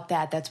think about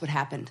that. That's what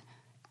happened.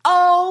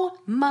 Oh,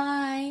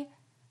 my...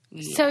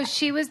 Yeah. So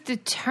she was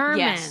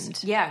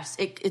determined. Yes.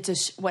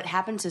 What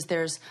happens is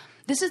this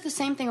is the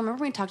same thing.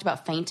 Remember we talked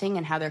about fainting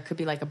and how there could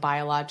be a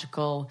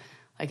biological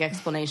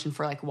explanation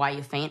for why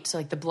you faint?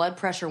 So the blood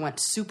pressure went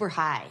super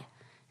high.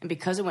 And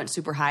because it went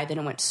super high, then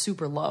it went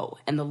super low.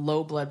 And the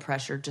low blood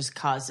pressure just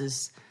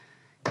causes...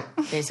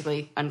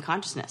 basically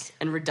unconsciousness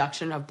and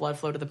reduction of blood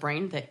flow to the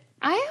brain.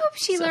 I hope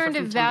she learned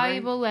a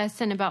valuable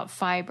lesson about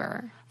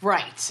fiber.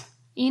 Right.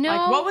 You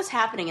know, what was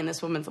happening in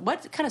this woman's...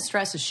 What kind of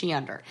stress is she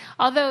under?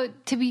 Although,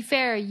 to be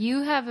fair,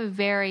 you have a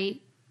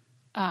very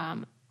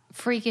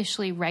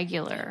freakishly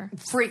regular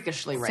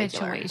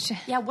situation.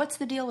 Yeah, what's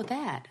the deal with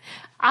that?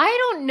 I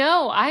don't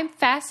know. I'm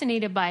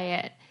fascinated by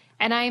it.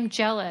 And I am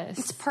jealous.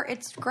 It's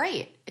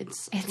great.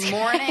 It's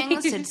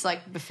mornings. Great. It's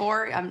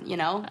before not running or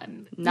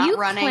anything. You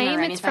claim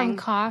it's from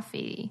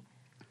coffee.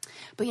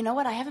 But you know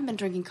what? I haven't been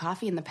drinking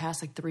coffee in the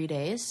past 3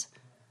 days.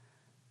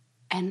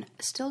 And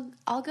still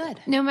all good.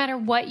 No matter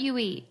what you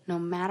eat. No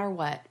matter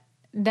what.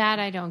 That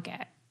I don't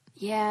get.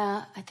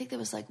 Yeah. I think there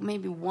was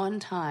maybe one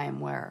time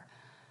when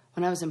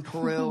I was in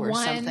Peru or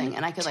something.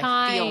 And I could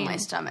feel my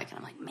stomach. And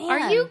I'm like, man.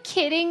 Are you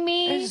kidding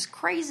me? This is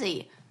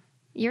crazy.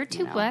 You're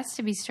too blessed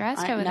to be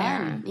stressed over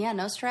there. Yeah,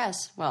 no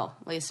stress. Well,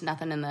 at least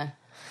nothing in the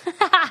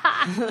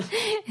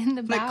in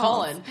the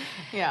colon.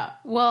 Yeah.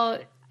 Well,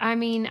 I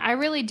mean, I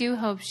really do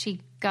hope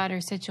she got her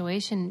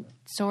situation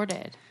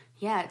sorted.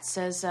 Yeah, it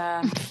says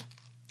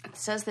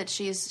that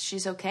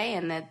she's okay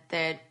and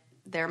that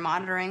they're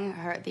monitoring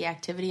the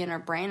activity in her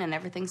brain and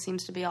everything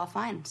seems to be all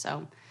fine.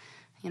 So,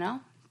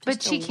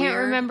 but she can't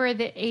remember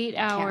the 8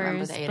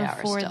 hours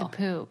before the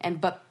poop.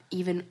 But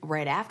even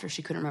right after,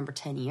 she couldn't remember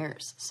 10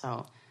 years.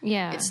 So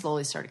yeah, it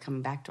slowly started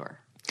coming back to her.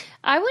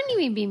 I wouldn't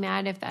even be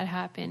mad if that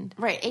happened.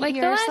 Right. 8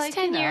 years, the last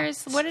 10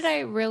 years, what did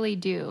I really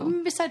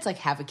do? Besides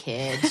have a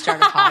kid,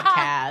 start a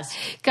podcast.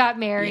 Got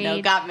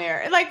married.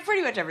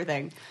 Pretty much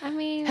everything. I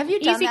mean, have you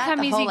done easy that? Come,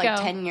 the easy whole go.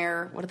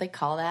 10-year, what do they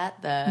call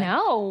that?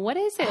 No, what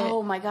is it?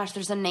 Oh my gosh,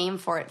 there's a name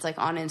for it. It's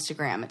on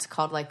Instagram. It's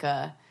called it's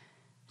a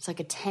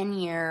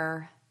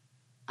 10-year...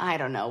 I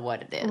don't know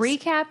what it is.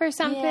 Recap or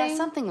something? Yeah,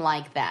 something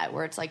like that,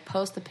 where it's like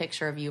post the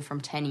picture of you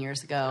from 10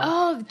 years ago.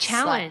 Oh, the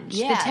challenge.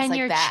 Like, the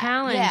 10-year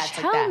challenge. Yeah, it's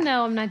Hell like that.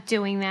 no, I'm not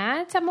doing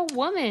that. I'm a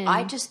woman.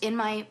 I just, in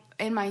my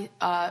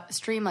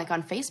stream, like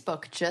on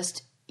Facebook,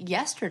 just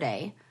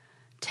yesterday,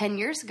 10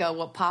 years ago,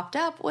 what popped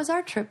up was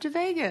our trip to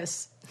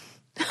Vegas.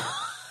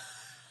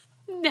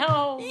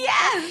 No.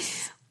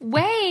 Yes.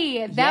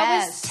 Way.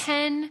 That was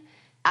 10.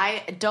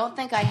 I don't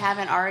think I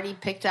haven't already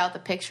picked out the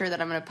picture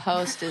that I'm going to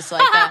post. Is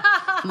like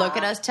a look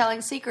at us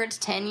telling secrets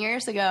 10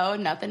 years ago.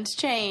 Nothing's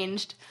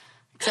changed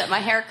except my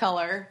hair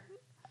color.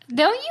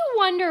 Don't you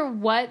wonder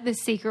what the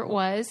secret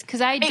was?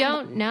 Because I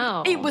don't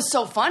know. It was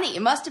so funny.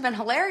 It must have been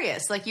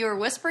hilarious. Like you were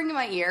whispering in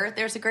my ear.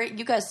 There's a great.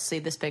 You guys see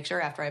this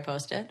picture after I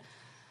post it.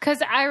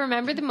 Because I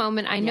remember the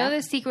moment. I know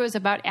the secret was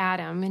about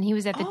Adam, and he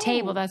was at the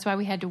table. That's why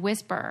we had to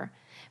whisper.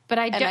 But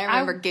I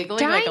remember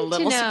giggling like a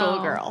little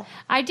schoolgirl.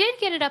 I did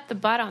get it up the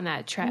butt on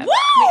that trip.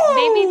 Woo!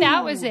 Maybe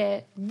that was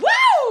it. Woo!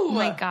 Oh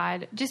my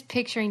God. Just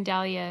picturing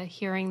Dahlia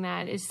hearing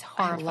that is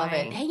horrifying. I love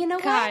it. Hey, you know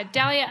what? God,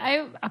 Dahlia,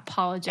 I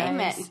apologize.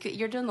 Amen.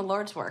 You're doing the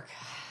Lord's work.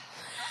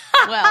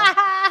 Well,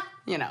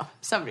 you know,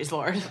 somebody's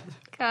Lord.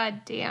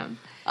 God damn.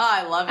 Oh,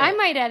 I love it. I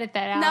might edit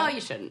that out. No,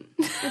 you shouldn't.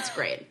 It's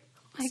great.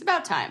 It's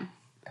about time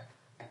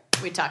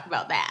we talk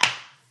about that.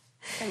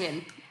 I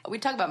mean, we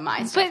talk about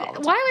my stuff all the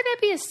time. Why would that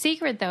be a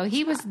secret, though?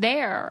 He was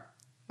there.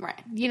 Right.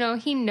 You know,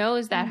 he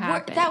knows that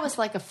happened. That was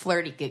like a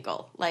flirty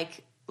giggle.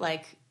 Like.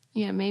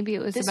 Yeah, maybe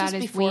it was about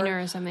his wiener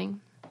or something.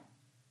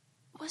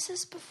 Was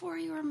this before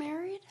you were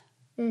married?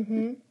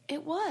 Mm-hmm.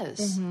 It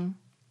was. Mm-hmm.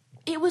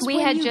 It was we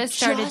when had you just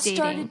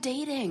started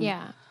dating.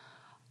 Yeah.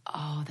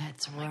 Oh,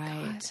 that's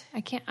right. God.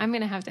 I can't. I'm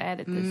going to have to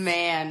edit this.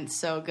 Man,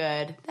 so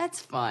good. That's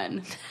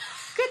fun.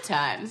 Good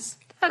times.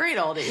 Great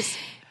oldies.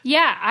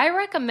 Yeah, I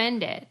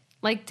recommend it.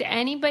 Like to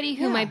anybody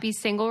who might be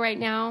single right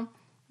now,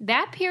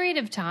 that period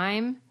of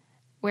time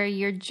where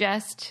you're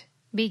just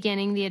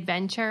beginning the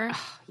adventure.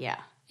 Oh, yeah.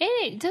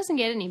 It doesn't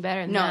get any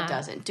better than that. No, it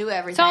doesn't. Do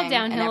everything. It's all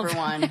downhill.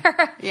 And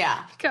everyone.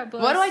 Yeah. God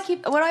bless. What do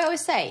I always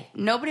say?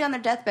 Nobody on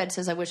their deathbed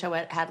says, I wish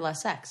I had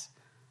less sex.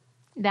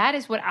 That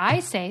is what I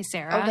say,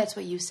 Sarah. Oh, that's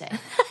what you say.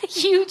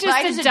 You just,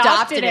 I just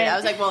adopted it. I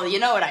was like, well, you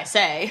know what I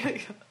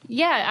say.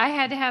 Yeah, I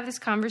had to have this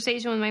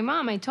conversation with my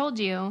mom. I told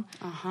you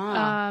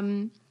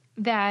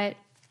that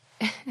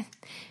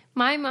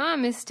my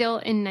mom is still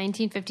in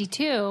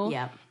 1952.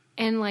 Yeah.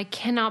 And like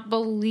cannot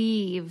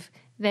believe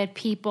that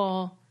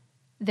people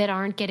that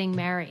aren't getting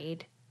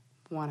married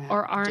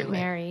or aren't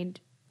married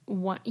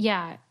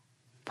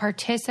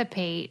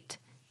participate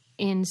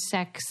in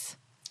sex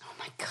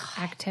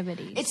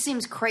activities. It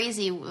seems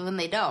crazy when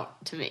they don't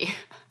to me.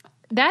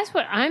 That's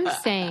what I'm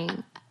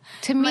saying.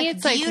 To me,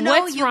 it's like,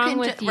 what's wrong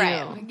with you?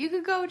 Right. You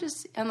could go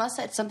just, unless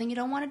that's something you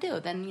don't want to do,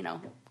 then,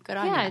 good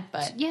on you.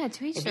 But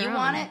to each if their you own.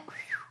 want it,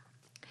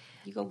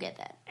 you go get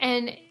that.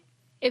 And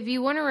if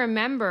you want to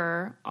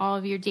remember all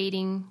of your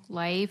dating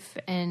life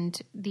and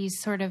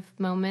these sort of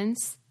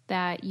moments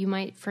that you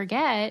might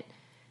forget,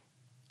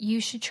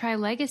 you should try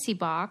Legacy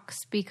Box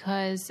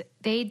because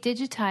they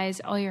digitize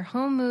all your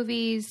home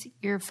movies,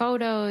 your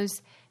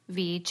photos,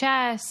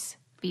 VHS,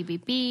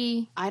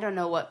 BBB. I don't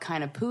know what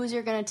kind of poos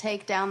you're going to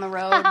take down the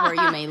road where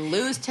you may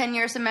lose 10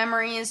 years of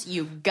memories.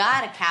 You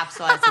got to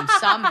capsulize them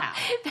somehow.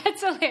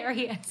 That's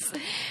hilarious.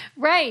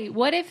 Right.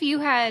 What if you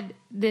had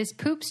this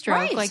poop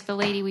stroke like the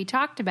lady we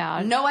talked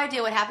about? No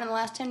idea what happened in the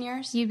last 10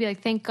 years? You'd be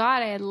like, thank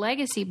God I had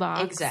Legacy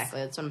Box. Exactly.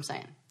 That's what I'm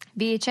saying.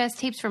 VHS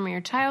tapes from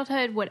your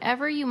childhood,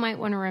 whatever you might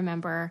want to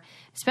remember,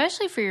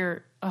 especially for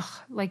your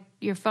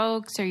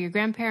folks or your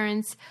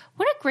grandparents.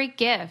 What a great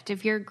gift.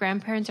 If your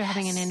grandparents are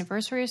having an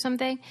anniversary or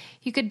something,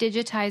 you could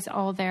digitize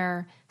all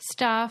their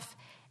stuff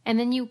and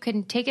then you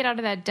can take it out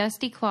of that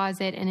dusty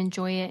closet and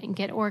enjoy it and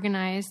get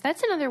organized.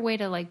 That's another way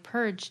to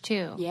purge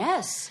too.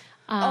 Yes.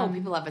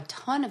 People have a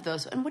ton of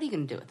those. And what are you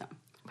going to do with them?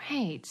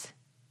 Right.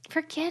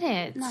 Forget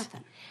it.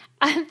 Nothing.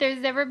 There's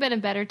never been a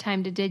better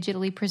time to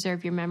digitally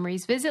preserve your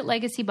memories. Visit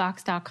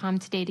legacybox.com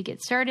today to get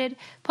started.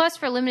 Plus,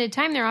 for a limited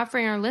time, they're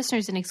offering our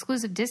listeners an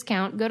exclusive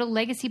discount. Go to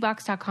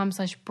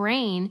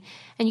legacybox.com/brain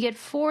and you get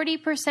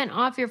 40%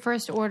 off your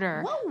first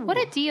order. Whoa. What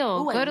a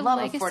deal. Ooh, Go I to love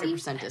Legacy. a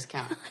 40%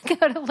 discount. Go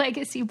to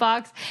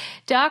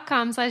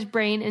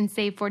legacybox.com/brain and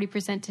save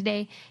 40%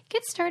 today.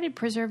 Get started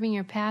preserving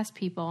your past,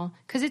 people.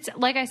 Because it's,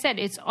 like I said,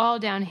 it's all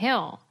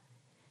downhill.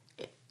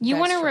 You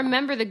want to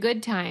remember the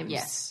good times.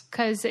 Yes.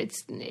 Because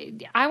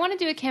I want to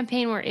do a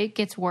campaign where it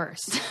gets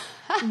worse.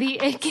 The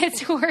It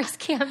Gets Worse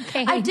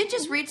campaign. I did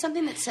just read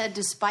something that said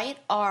despite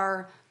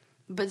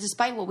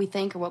what we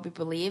think or what we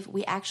believe,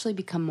 we actually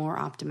become more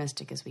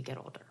optimistic as we get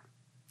older.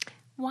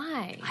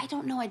 Why? I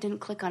don't know. I didn't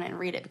click on it and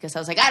read it because I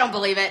was like, I don't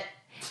believe it.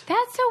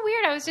 That's so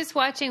weird. I was just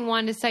watching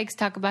Wanda Sykes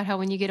talk about how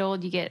when you get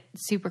old, you get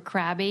super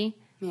crabby,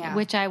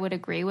 which I would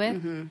agree with.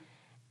 Mm-hmm.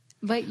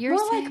 But you're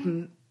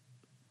saying...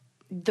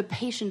 the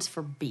patience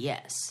for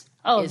BS.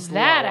 Oh, is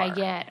that lower. I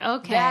get.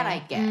 Okay. That I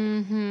get.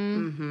 Mm-hmm.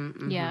 Mm-hmm,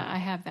 mm-hmm. Yeah, I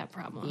have that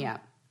problem. Yeah.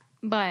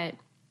 But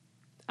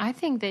I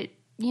think that,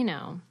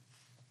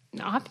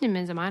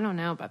 optimism. I don't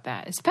know about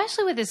that,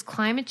 especially with this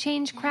climate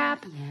change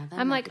crap. Yeah, that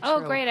I'm might like, be oh,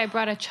 true. great, I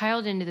brought a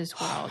child into this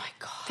world. Oh my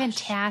gosh.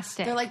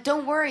 Fantastic. They're like,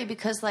 don't worry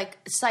because like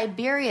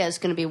Siberia is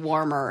going to be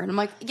warmer. And I'm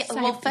like, yeah,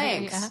 well,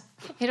 thanks. Siberia.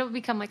 It'll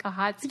become like a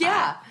hot spot.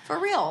 Yeah, for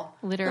real.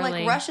 Literally. They're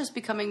like Russia's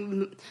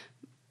becoming,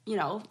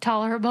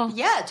 Tolerable.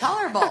 yeah,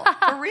 tolerable.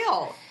 For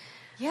real.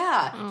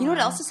 Yeah. You know what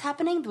else is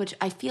happening, which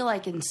I feel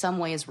like in some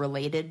way is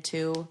related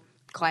to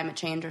climate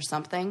change or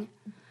something?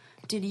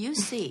 Did you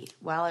see,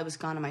 while I was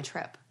gone on my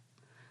trip,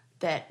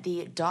 that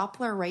the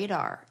Doppler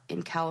radar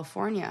in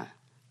California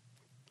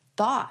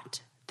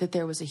thought that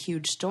there was a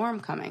huge storm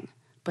coming,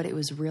 but it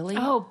was really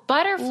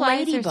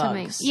butterflies or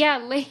something. ladybugs. Yeah,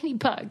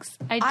 ladybugs.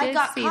 I did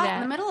got see caught that.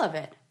 in the middle of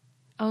it.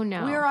 Oh,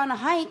 no. We were on a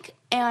hike,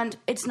 and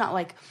it's not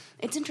like –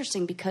 it's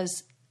interesting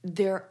because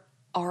there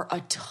are a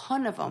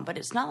ton of them, but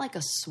it's not like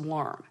a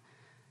swarm.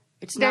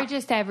 They're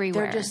just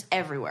everywhere. They're just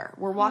everywhere.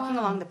 We're walking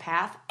along the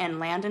path, and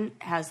Landon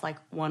has like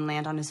one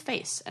land on his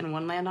face and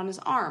one land on his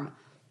arm.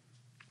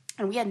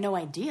 And we had no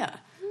idea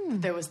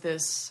that there was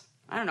this,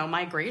 I don't know,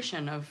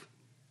 migration of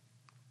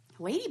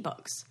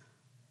ladybugs.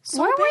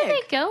 So Where big. were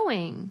they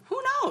going?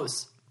 Who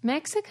knows?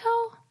 Mexico?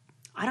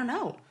 I don't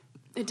know.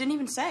 It didn't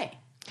even say.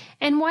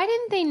 And why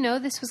didn't they know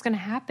this was going to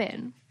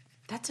happen?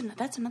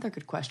 That's another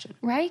good question.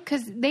 Right?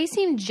 Because they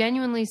seemed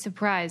genuinely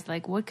surprised.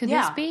 Like, what could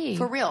this be?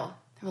 For real.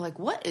 They were like,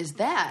 what is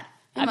that?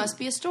 It must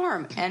be a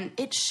storm. And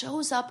it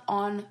shows up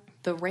on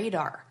the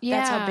radar. Yeah.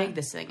 That's how big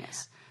this thing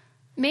is.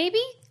 Maybe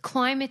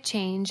climate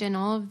change and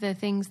all of the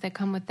things that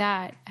come with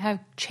that have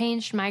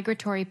changed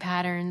migratory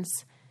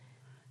patterns,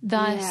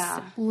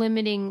 thus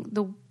limiting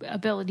the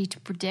ability to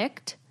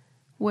predict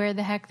where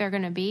the heck they're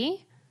going to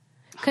be.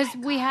 Because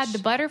we had the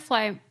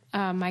butterfly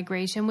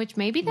migration, which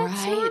maybe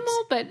that's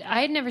normal, but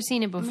I had never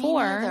seen it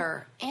before. Me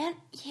neither. And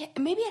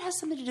maybe it has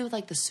something to do with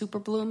like the super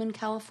bloom in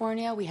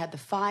California. We had the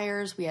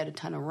fires. We had a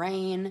ton of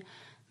rain.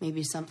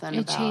 Maybe something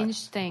It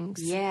changed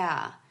things.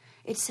 Yeah.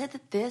 It said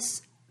that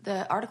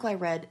the article I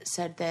read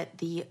said that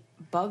the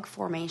bug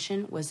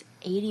formation was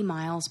 80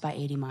 miles by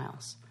 80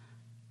 miles.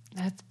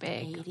 That's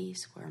big. 80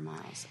 square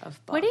miles of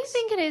bugs. What do you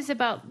think it is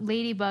about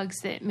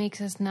ladybugs that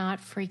makes us not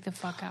freak the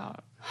fuck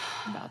out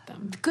about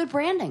them? Good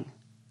branding.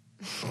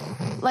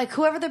 Like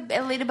whoever the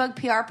ladybug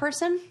PR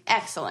person,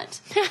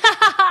 excellent.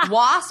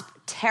 Wasp,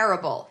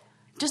 terrible.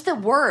 Just the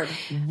word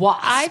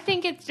wasp. I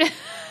think it's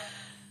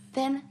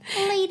then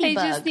ladybug. they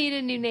just need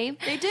a new name.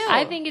 They do.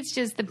 I think it's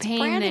just the pain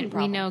branding that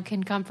problem. we know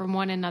can come from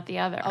one and not the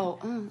other. Oh,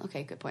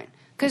 okay, good point.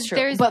 'Cause That's true.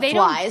 there's- but they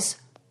don't- flies,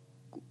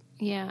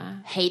 Yeah.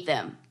 hate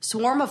them.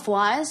 Swarm of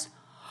flies.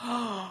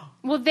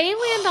 Well, they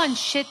land on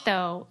shit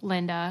though,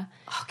 Linda.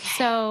 Okay.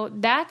 So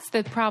that's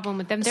the problem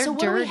with them. They're so what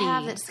dirty. do we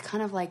have that's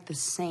kind of like the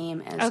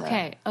same as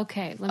Okay. Let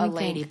a me think.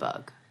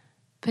 ladybug?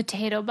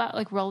 Potato bug,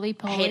 like roly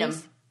polies. Hate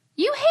 'em.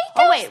 You hate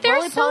those? Oh wait, They're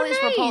roly so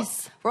polies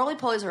nice. roly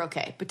polies are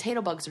okay.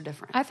 Potato bugs are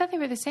different. I thought they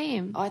were the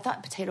same. Oh, I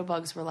thought potato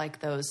bugs were like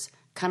those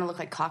kind of look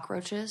like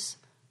cockroaches.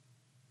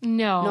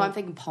 No. No, I'm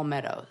thinking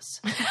palmettos.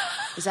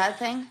 Is that a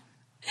thing?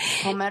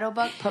 Palmetto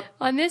bug?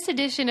 On this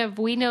edition of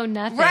We Know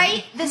Nothing.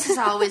 Right? This is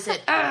always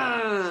it.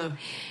 Ugh.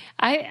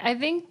 I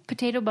think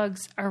potato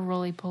bugs are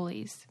roly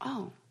polies.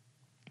 Oh.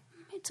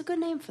 It's a good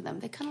name for them.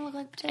 They kind of look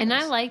like potatoes. And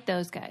I like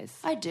those guys.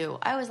 I do.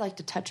 I always like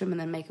to touch them and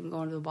then make them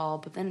go into the ball.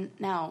 But then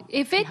now,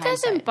 If in it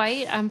doesn't hindsight,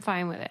 bite, I'm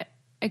fine with it.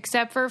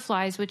 Except for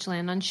flies, which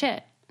land on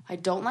shit. I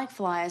don't like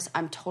flies.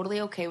 I'm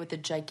totally okay with the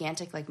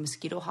gigantic like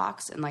mosquito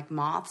hawks and like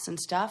moths and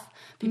stuff.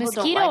 People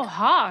Mosquito don't like.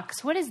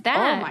 hawks. What is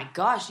that? Oh my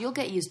gosh, you'll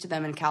get used to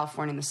them in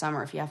California in the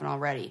summer if you haven't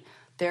already.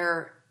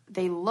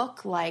 They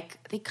look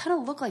like they kind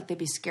of look like they'd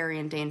be scary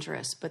and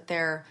dangerous, but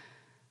they're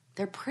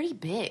pretty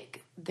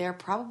big. They're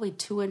probably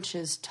 2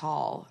 inches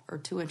tall or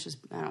 2 inches,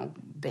 I don't know,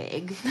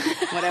 big,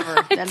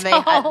 whatever. Then they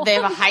have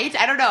a height.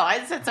 I don't know.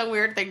 That's a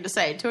weird thing to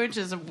say. 2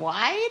 inches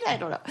wide. I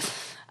don't know.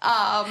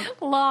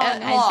 Long.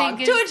 I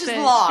think 2 inches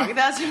long.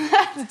 That's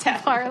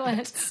definitely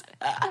parlance.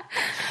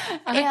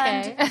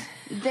 Okay.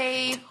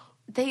 And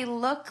they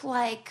look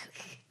like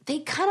they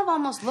kind of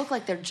almost look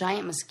like they're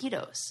giant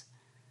mosquitoes.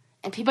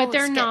 And people, But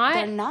they're not?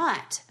 They're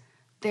not.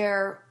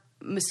 They're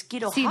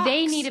mosquito See, hawks.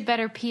 they need a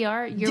better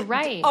PR. You're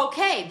right.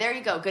 Okay, there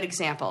you go. Good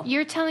example.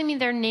 You're telling me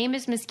their name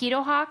is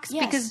mosquito hawks?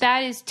 Yes. Because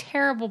that is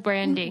terrible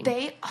branding.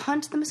 They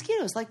hunt the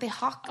mosquitoes like they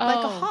hawk like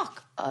a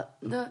hawk.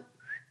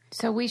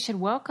 So we should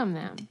welcome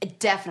them.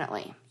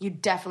 Definitely, you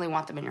definitely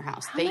want them in your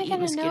house. How They am I eat going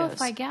to mosquitoes. know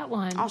if I get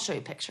one? I'll show you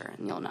a picture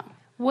and you'll know.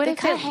 What they if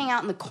kind of it- hang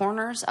out in the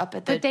corners up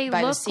at the But they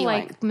by the look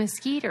ceiling, like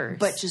mosquitoes.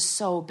 but just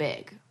so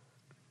big.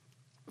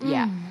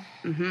 Yeah.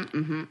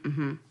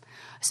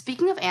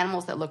 Speaking of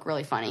animals that look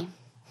really funny,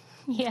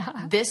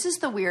 yeah. this is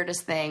the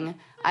weirdest thing,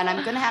 and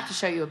I'm going to have to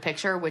show you a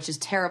picture, which is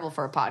terrible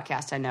for a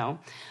podcast, I know.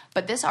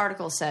 But this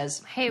article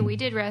says, Hey, we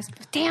did rest.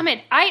 Damn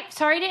it.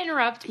 Sorry to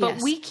interrupt, but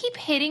Yes. we keep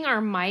hitting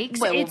our mics.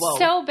 Whoa, it's whoa.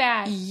 so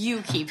bad.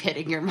 you keep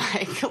hitting your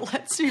mic.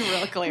 Let's be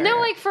real clear. No,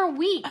 like for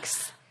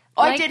weeks.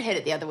 Oh, like- I did hit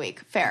it the other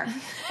week. Fair.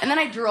 And then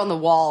I drew on the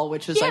wall,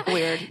 which was like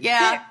weird.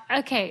 Yeah.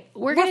 Okay,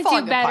 we're going to do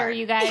falling better, apart.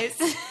 you guys.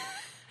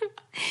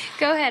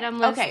 Go ahead. I'm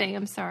listening. Okay.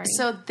 I'm sorry.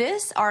 So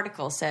this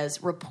article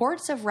says,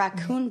 reports of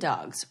raccoon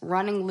dogs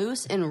running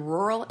loose in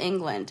rural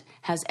England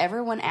has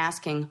everyone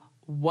asking,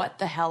 what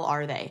the hell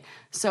are they?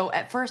 So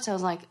at first I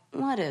was like,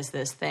 what is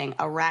this thing?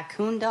 A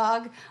raccoon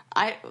dog?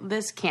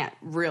 This can't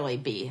really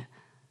be.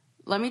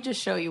 Let me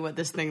just show you what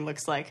this thing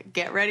looks like.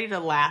 Get ready to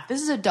laugh.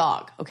 This is a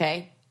dog,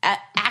 okay? An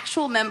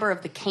actual member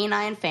of the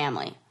canine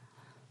family.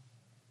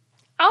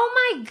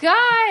 Oh my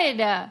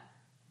God.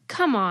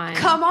 Come on.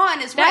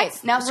 It's right.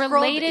 That's Now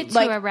related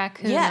to a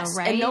raccoon, yes, though,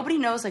 right? and nobody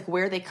knows like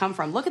where they come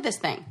from. Look at this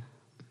thing.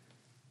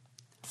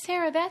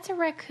 Sarah, that's a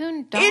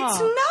raccoon dog. It's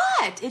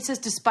not. It says,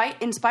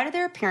 in spite of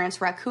their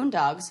appearance, raccoon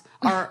dogs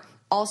are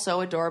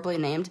also adorably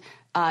named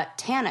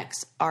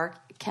Taniks.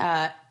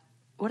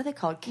 What are they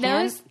called?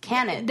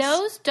 Canids.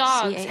 Those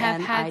dogs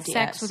have had C-A-N-I-D-S.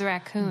 sex with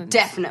raccoons.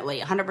 Definitely,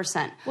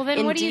 100%. Well,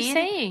 then what are you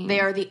saying? They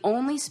are the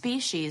only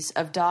species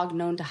of dog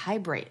known to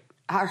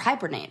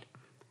hibernate.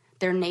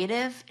 They're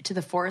native to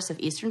the forests of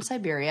eastern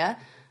Siberia,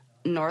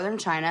 northern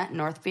China,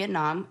 North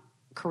Vietnam,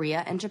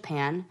 Korea, and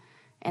Japan,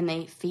 and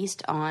they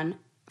feast on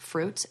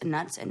fruits,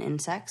 nuts, and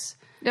insects.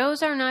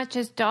 Those are not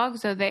just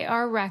dogs, though. They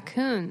are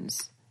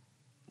raccoons.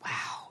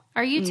 Wow.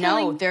 Are you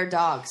telling... No, they're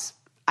dogs.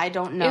 I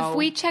don't know. If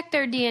we check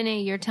their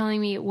DNA, you're telling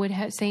me it would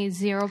say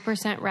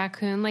 0%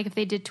 raccoon, like if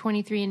they did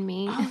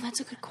 23andMe? Oh, that's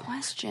a good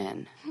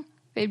question.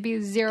 They'd be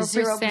 0%.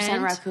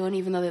 0% raccoon,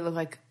 even though they look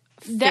like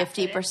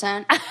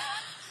 50%.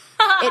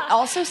 It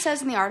also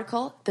says in the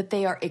article that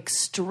they are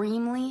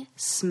extremely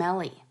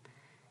smelly,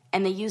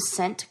 and they use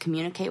scent to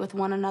communicate with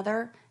one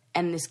another,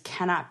 and this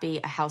cannot be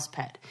a house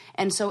pet.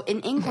 And so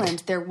in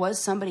England, there was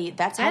somebody,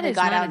 that's how they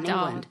got out in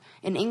England.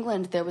 In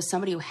England, there was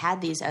somebody who had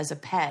these as a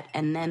pet,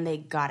 and then they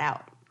got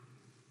out.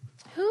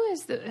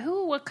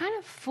 What kind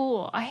of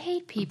fool? I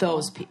hate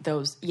people.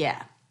 Those,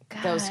 yeah.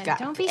 God, those guys.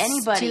 don't be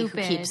Anybody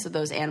stupid. who keeps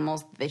those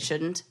animals, they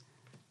shouldn't.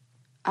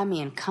 I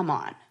mean, come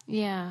on.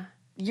 Yeah.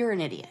 You're an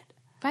idiot.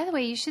 By the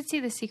way, you should see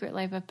The Secret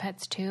Life of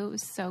Pets too. It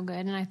was so good,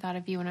 and I thought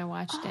of you when I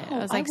watched it. I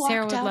was like,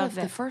 Sarah would love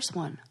the first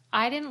one.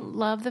 I didn't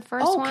love the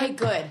first one. Okay,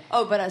 good.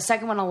 Oh, but a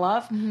second one I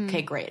love? Mm-hmm.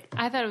 Okay, great.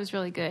 I thought it was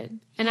really good,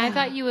 and I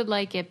thought you would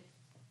like it.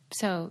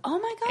 So, oh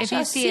my gosh, if you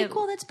a see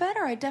sequel that's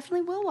better. I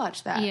definitely will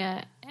watch that.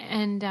 Yeah,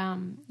 and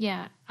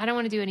I don't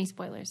want to do any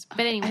spoilers,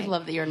 but anyway, I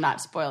love that you're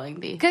not spoiling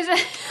the because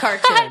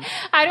cartoon.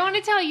 I don't want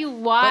to tell you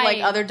why. But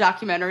like other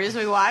documentaries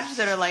we watch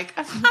that are like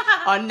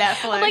on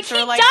Netflix.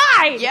 I'm like,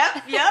 he died.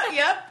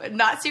 Yep.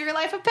 Not Secret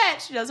Life of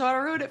Pets. She doesn't want to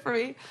ruin it for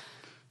me.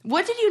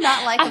 What did you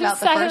not like about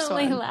the first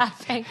one? I'm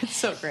laughing. It's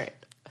so great.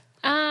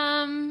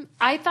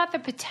 I thought the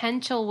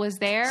potential was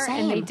there,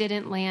 and they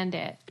didn't land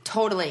it.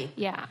 Totally.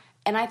 Yeah.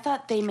 And I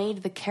thought they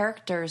made the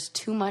characters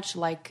too much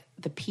like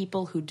the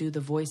people who do the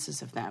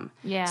voices of them.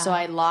 Yeah. So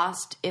it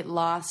lost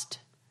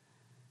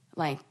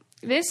like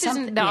this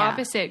isn't the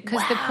opposite,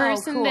 because the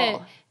person cool.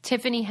 that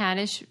Tiffany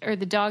Haddish, or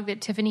the dog that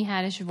Tiffany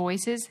Haddish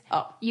voices,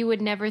 you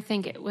would never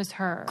think it was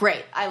her.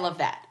 Great. I love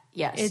that.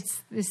 Yes.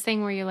 It's this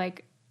thing where you're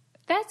like,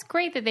 that's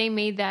great that they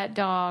made that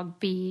dog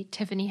be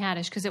Tiffany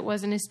Haddish, because it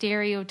wasn't a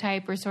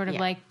stereotype or sort of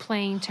like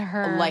playing to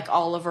her. Like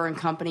Oliver and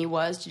Company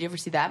was. Did you ever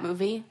see that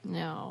movie?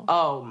 No.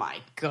 Oh my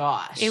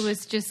gosh. It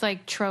was just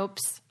like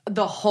tropes.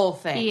 The whole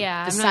thing.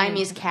 Yeah. The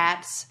Siamese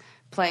cats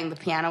playing the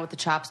piano with the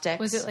chopsticks.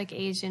 Was it like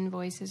Asian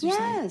voices or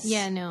something? Yes.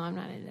 Yeah, no, I'm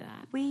not into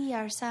that. We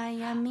are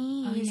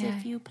Siamese,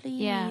 if you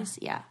please.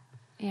 Yeah.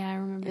 Yeah, I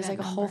remember It was that like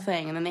a whole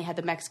thing. And then they had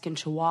the Mexican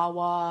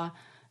Chihuahua,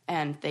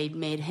 and they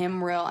made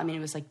him real. I mean, it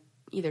was like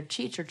either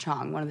Cheech or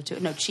Chong, one of the two.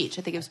 No, Cheech.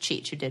 I think it was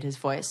Cheech who did his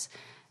voice.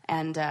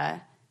 And,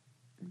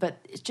 but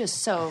it's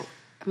just so,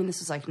 I mean, this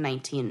was like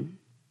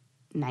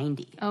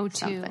 1990. Oh,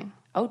 something.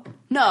 Oh,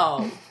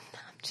 no.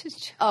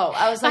 Just,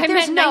 I was like, I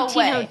there's meant no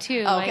 1902.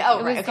 way.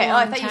 Like, Okay.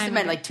 I thought you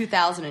meant like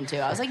 2002.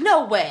 I was like,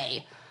 no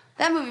way.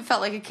 That movie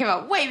felt like it came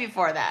out way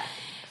before that.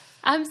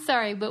 I'm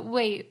sorry, but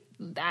wait.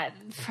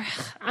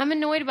 I'm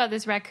annoyed about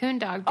this raccoon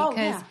dog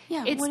because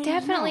it's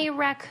definitely a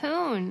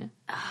raccoon.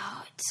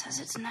 Oh, it says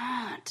it's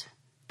not.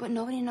 But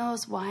nobody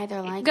knows why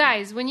they're like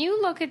Guys, when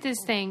you look at this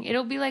thing,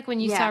 it'll be like when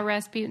you saw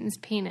Rasputin's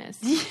penis.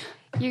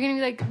 You're going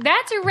to be like,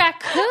 that's a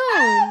raccoon.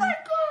 Oh my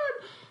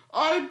God.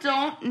 I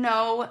don't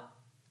know.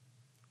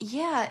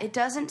 Yeah, it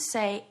doesn't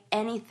say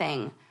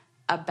anything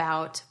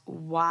about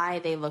why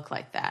they look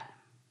like that.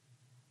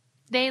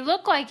 They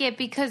look like it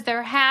because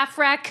they're half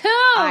raccoon.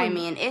 I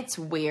mean, it's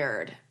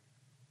weird.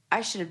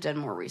 I should have done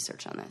more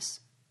research on this.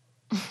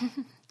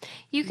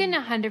 You can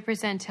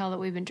 100% tell that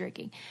we've been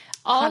drinking.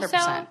 Also,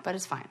 100%, but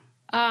it's fine.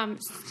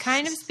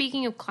 Kind of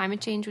speaking of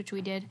climate change, which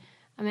we did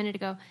a minute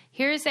ago,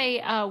 here's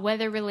a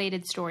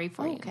weather-related story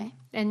for you. Okay.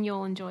 And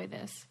you'll enjoy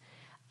this.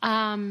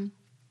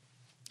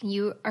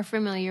 You are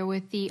familiar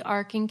with the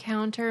Ark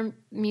Encounter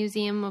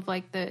Museum of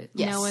like the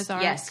Noah's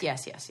Ark? Yes.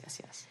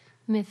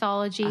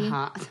 Mythology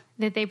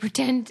that they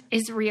pretend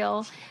is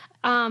real.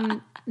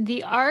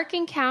 The Ark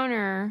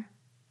Encounter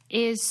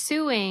is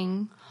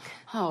suing.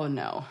 Oh,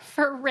 no.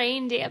 For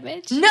rain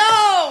damage.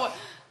 No!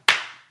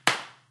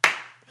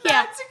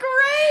 That's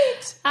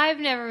great! I've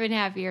never been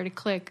happier to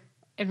click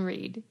and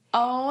read.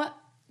 Oh,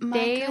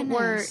 my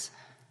goodness.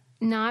 Were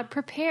not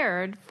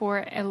prepared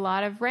for a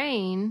lot of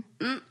rain,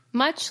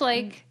 much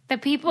like the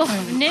people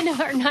of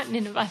Nineveh, or not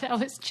Nineveh, that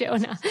was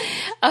Jonah,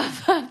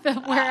 of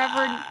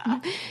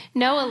wherever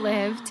Noah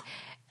lived.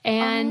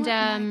 And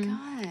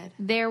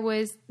there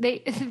was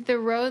the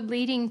road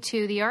leading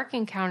to the Ark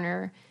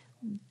Encounter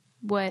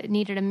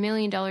needed $1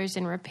 million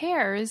in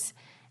repairs,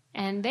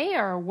 and they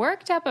are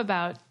worked up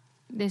about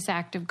this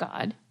act of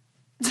God.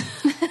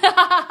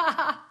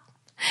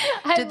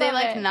 Did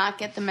they not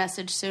get the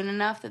message soon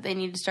enough that they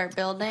need to start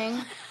building,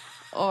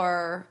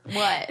 or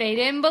what? They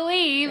didn't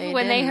believe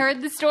when they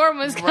heard the storm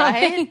was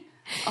coming. Right?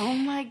 Oh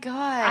my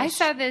gosh! I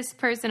saw this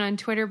person on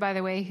Twitter, by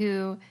the way,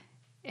 who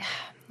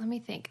let me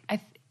think.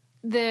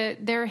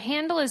 Their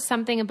handle is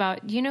something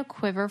about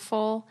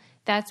Quiverful.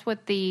 That's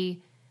what the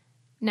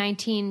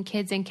 19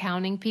 kids and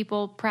counting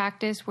people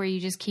practice, where you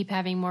just keep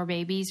having more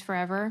babies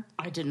forever.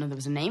 I didn't know there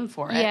was a name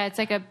for it. Yeah, it's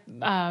like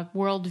a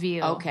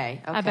worldview.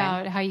 Okay.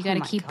 About how you got to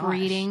keep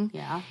breeding.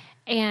 Yeah.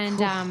 And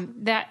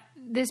that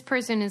this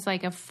person is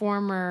like a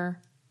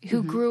former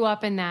who grew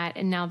up in that,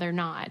 and now they're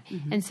not.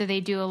 Mm-hmm. And so they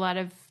do a lot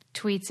of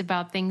tweets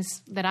about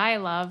things that I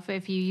love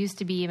if you used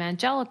to be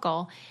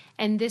evangelical.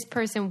 And this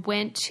person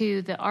went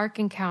to the Ark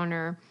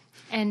Encounter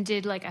and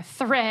did like a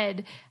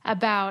thread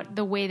about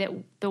the way that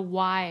the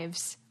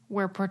wives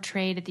were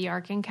portrayed at the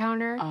Ark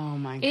Encounter. Oh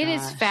my gosh. It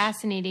is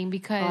fascinating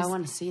because I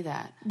want to see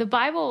that. The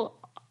Bible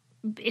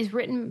is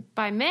written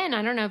by men.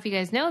 I don't know if you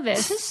guys know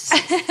this.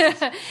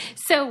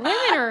 So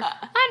women are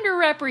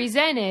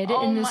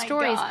underrepresented in the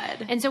stories.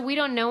 God. And so we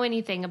don't know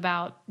anything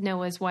about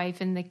Noah's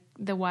wife and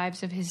the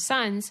wives of his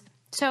sons.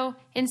 So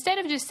instead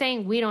of just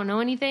saying we don't know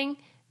anything,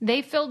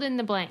 they filled in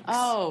the blanks.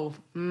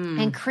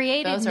 And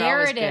created those are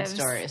narratives. Always good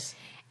stories.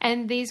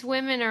 And these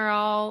women are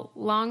all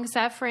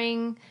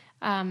long-suffering,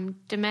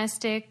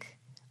 domestic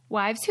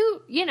wives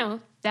who,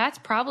 that's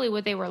probably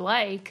what they were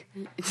like.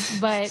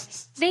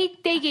 But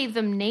they gave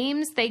them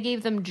names. They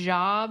gave them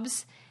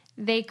jobs.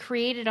 They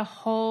created a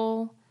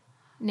whole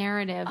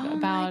narrative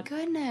about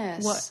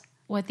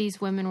what these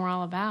women were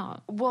all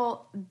about.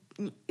 Well,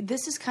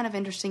 this is kind of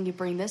interesting you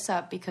bring this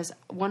up, because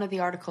one of the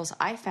articles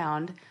I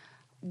found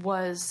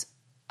was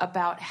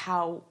about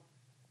how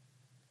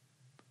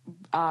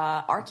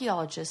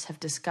archaeologists have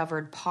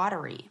discovered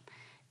pottery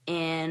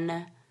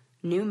in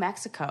New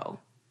Mexico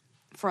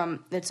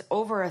that's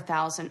over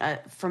 1,000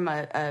 from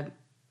a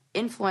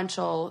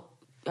influential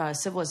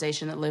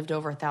civilization that lived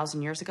over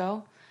 1,000 years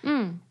ago,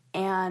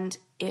 and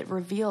it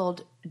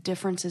revealed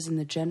differences in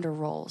the gender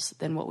roles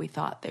than what we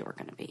thought they were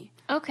going to be.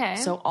 Okay,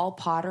 so all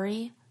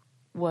pottery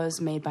was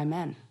made by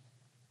men.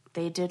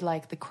 They did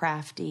like the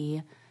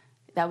crafty.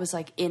 That was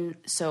like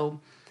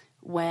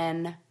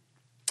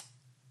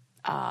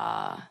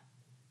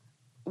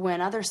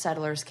when other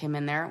settlers came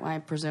in there, I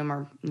presume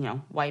are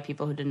white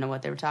people who didn't know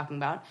what they were talking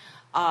about,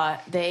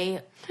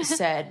 they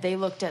said they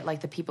looked at like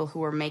the people who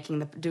were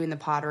doing the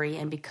pottery,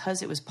 and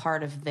because it was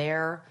part of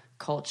their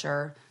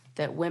culture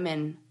that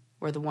women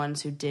were the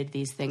ones who did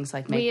these things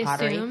like make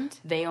pottery,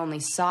 they only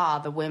saw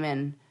the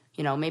women.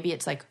 Maybe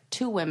it's like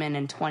 2 women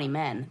and 20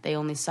 men. They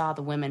only saw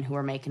the women who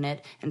were making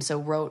it, and so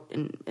wrote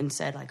and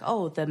said like,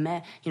 "Oh, the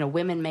men,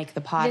 women make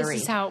the pottery.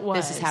 This is how it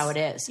was. This is how it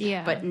is."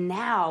 Yeah. But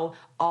now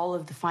all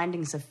of the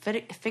findings of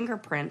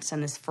fingerprints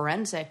and this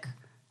forensic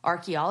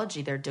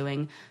archaeology they're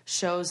doing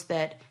shows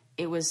that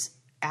it was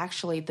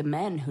actually the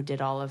men who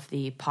did all of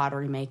the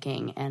pottery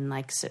making and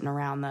like sitting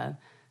around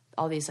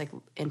all these like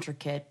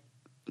intricate,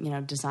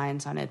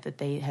 designs on it that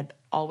they had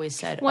always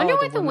said. Wonder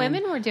what the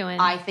women were doing.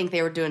 I think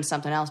they were doing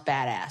something else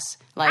badass.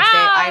 Like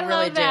I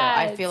really love do. that.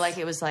 I feel like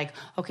it was like,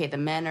 okay, the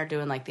men are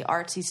doing like the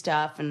artsy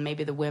stuff, and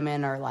maybe the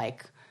women are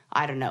like,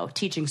 I don't know,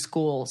 teaching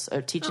schools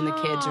or teaching the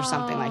kids or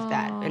something like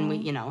that. And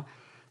we,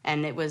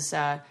 and it was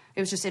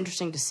just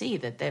interesting to see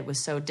that it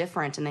was so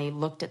different. And they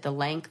looked at the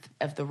length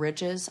of the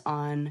ridges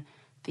on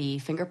the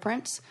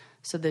fingerprints.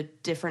 So the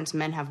difference,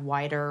 men have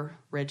wider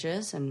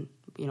ridges and,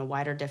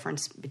 wider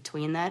difference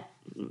between that,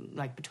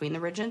 like between the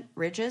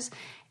ridges.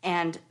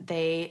 And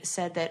they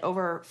said that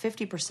over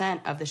 50%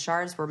 of the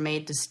shards were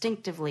made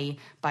distinctively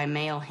by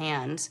male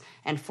hands,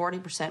 and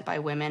 40% by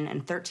women,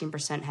 and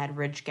 13% had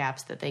ridge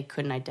gaps that they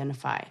couldn't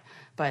identify.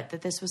 But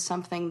that this was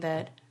something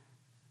that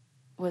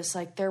was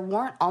like, there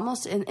weren't,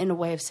 almost in a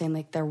way of saying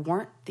like, there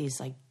weren't these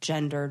like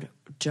gendered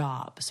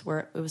jobs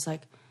where it was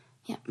like,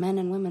 yeah, men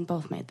and women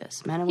both made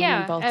this. Men and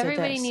women both did this.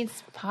 Everybody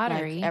needs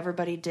pottery. Like,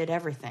 everybody did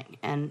everything.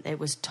 And it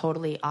was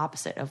totally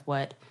opposite of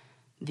what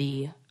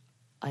the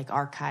like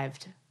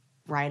archived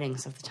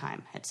writings of the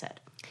time had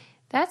said.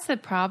 That's the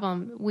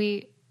problem.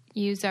 We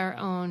use our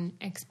own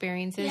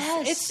experiences.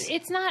 Yes.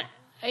 It's not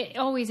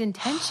always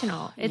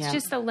intentional. It's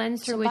just the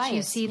lens through which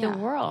you see the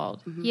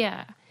world. Mm-hmm.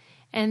 Yeah.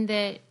 And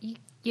that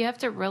you have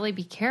to really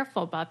be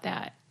careful about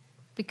that,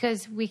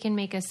 because we can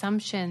make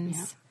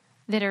assumptions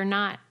that are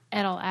not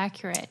at all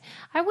accurate.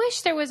 I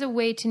wish there was a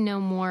way to know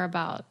more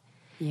about.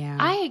 Yeah.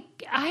 I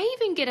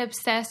even get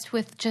obsessed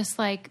with just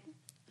like,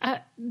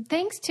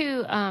 thanks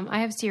to, I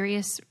have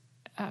Sirius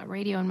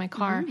radio in my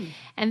car,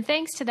 and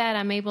thanks to that,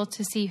 I'm able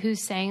to see who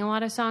sang a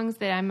lot of songs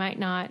that I might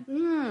not,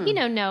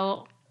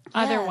 know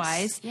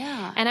otherwise.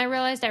 Yeah. And I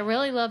realized I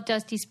really love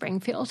Dusty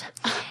Springfield.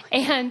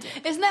 And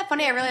isn't that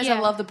funny? I realized Yeah. I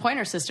love the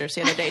Pointer Sisters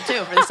the other day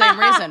too for the same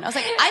reason. I was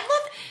like, I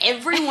love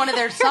every one of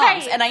their songs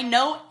Right. and I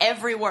know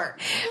every word.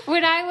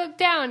 when I look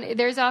down,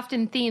 there's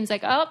often themes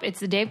like, oh, it's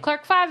the Dave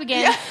Clark 5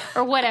 again,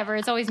 or whatever.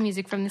 It's always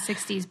music from the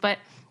 60s. But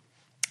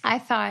I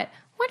thought,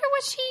 wonder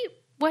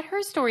what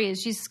her story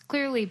is. She's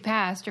clearly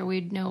passed, or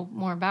we'd know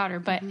more about her.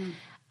 But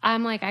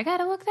I'm like, I got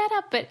to look that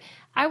up. But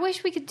I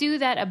wish we could do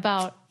that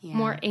about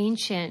more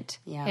ancient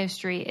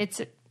history.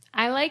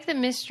 I like the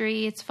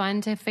mystery. It's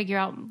fun to figure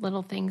out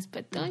little things.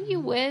 But don't you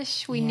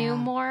wish we knew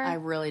more? I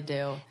really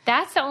do.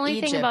 That's the only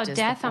thing Egypt about is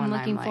death the I'm one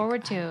looking I'm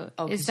forward like, to,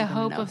 oh, 'cause is the you're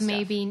gonna hope know of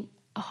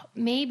stuff.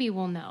 maybe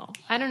we'll know.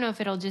 I don't know if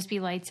it'll just be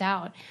lights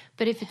out.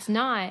 But if it's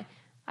not,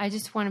 I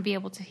just want to be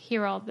able to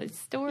hear all the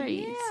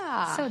stories.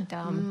 Yeah. So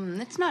dumb.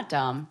 It's not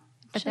dumb.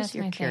 But It's that's just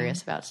you're my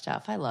curious thing. about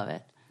stuff. I love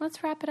it.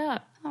 Let's wrap it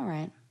up. All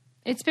right.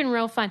 It's been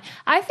real fun.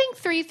 I think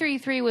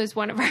 333 was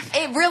one of our...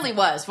 It really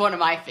was one of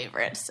my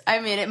favorites. I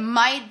mean, it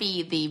might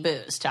be the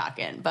booze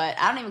talking, but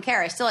I don't even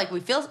care. I still like, we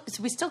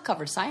still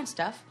covered science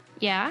stuff.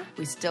 Yeah?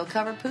 We still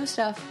covered poo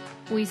stuff.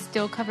 We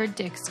still covered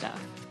dick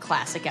stuff.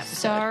 Classic episode.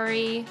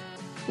 Sorry,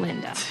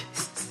 Linda.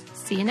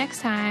 See you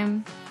next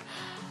time.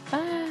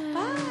 Bye.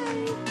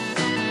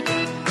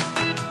 Bye.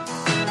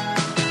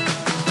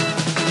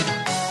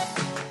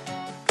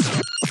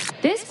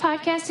 This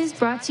podcast is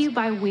brought to you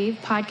by Wave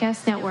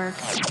Podcast Network.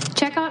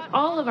 Check out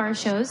all of our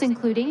shows,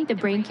 including the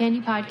Brain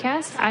Candy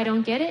Podcast, I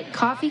Don't Get It,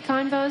 Coffee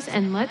Convos,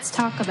 and Let's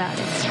Talk About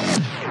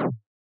It.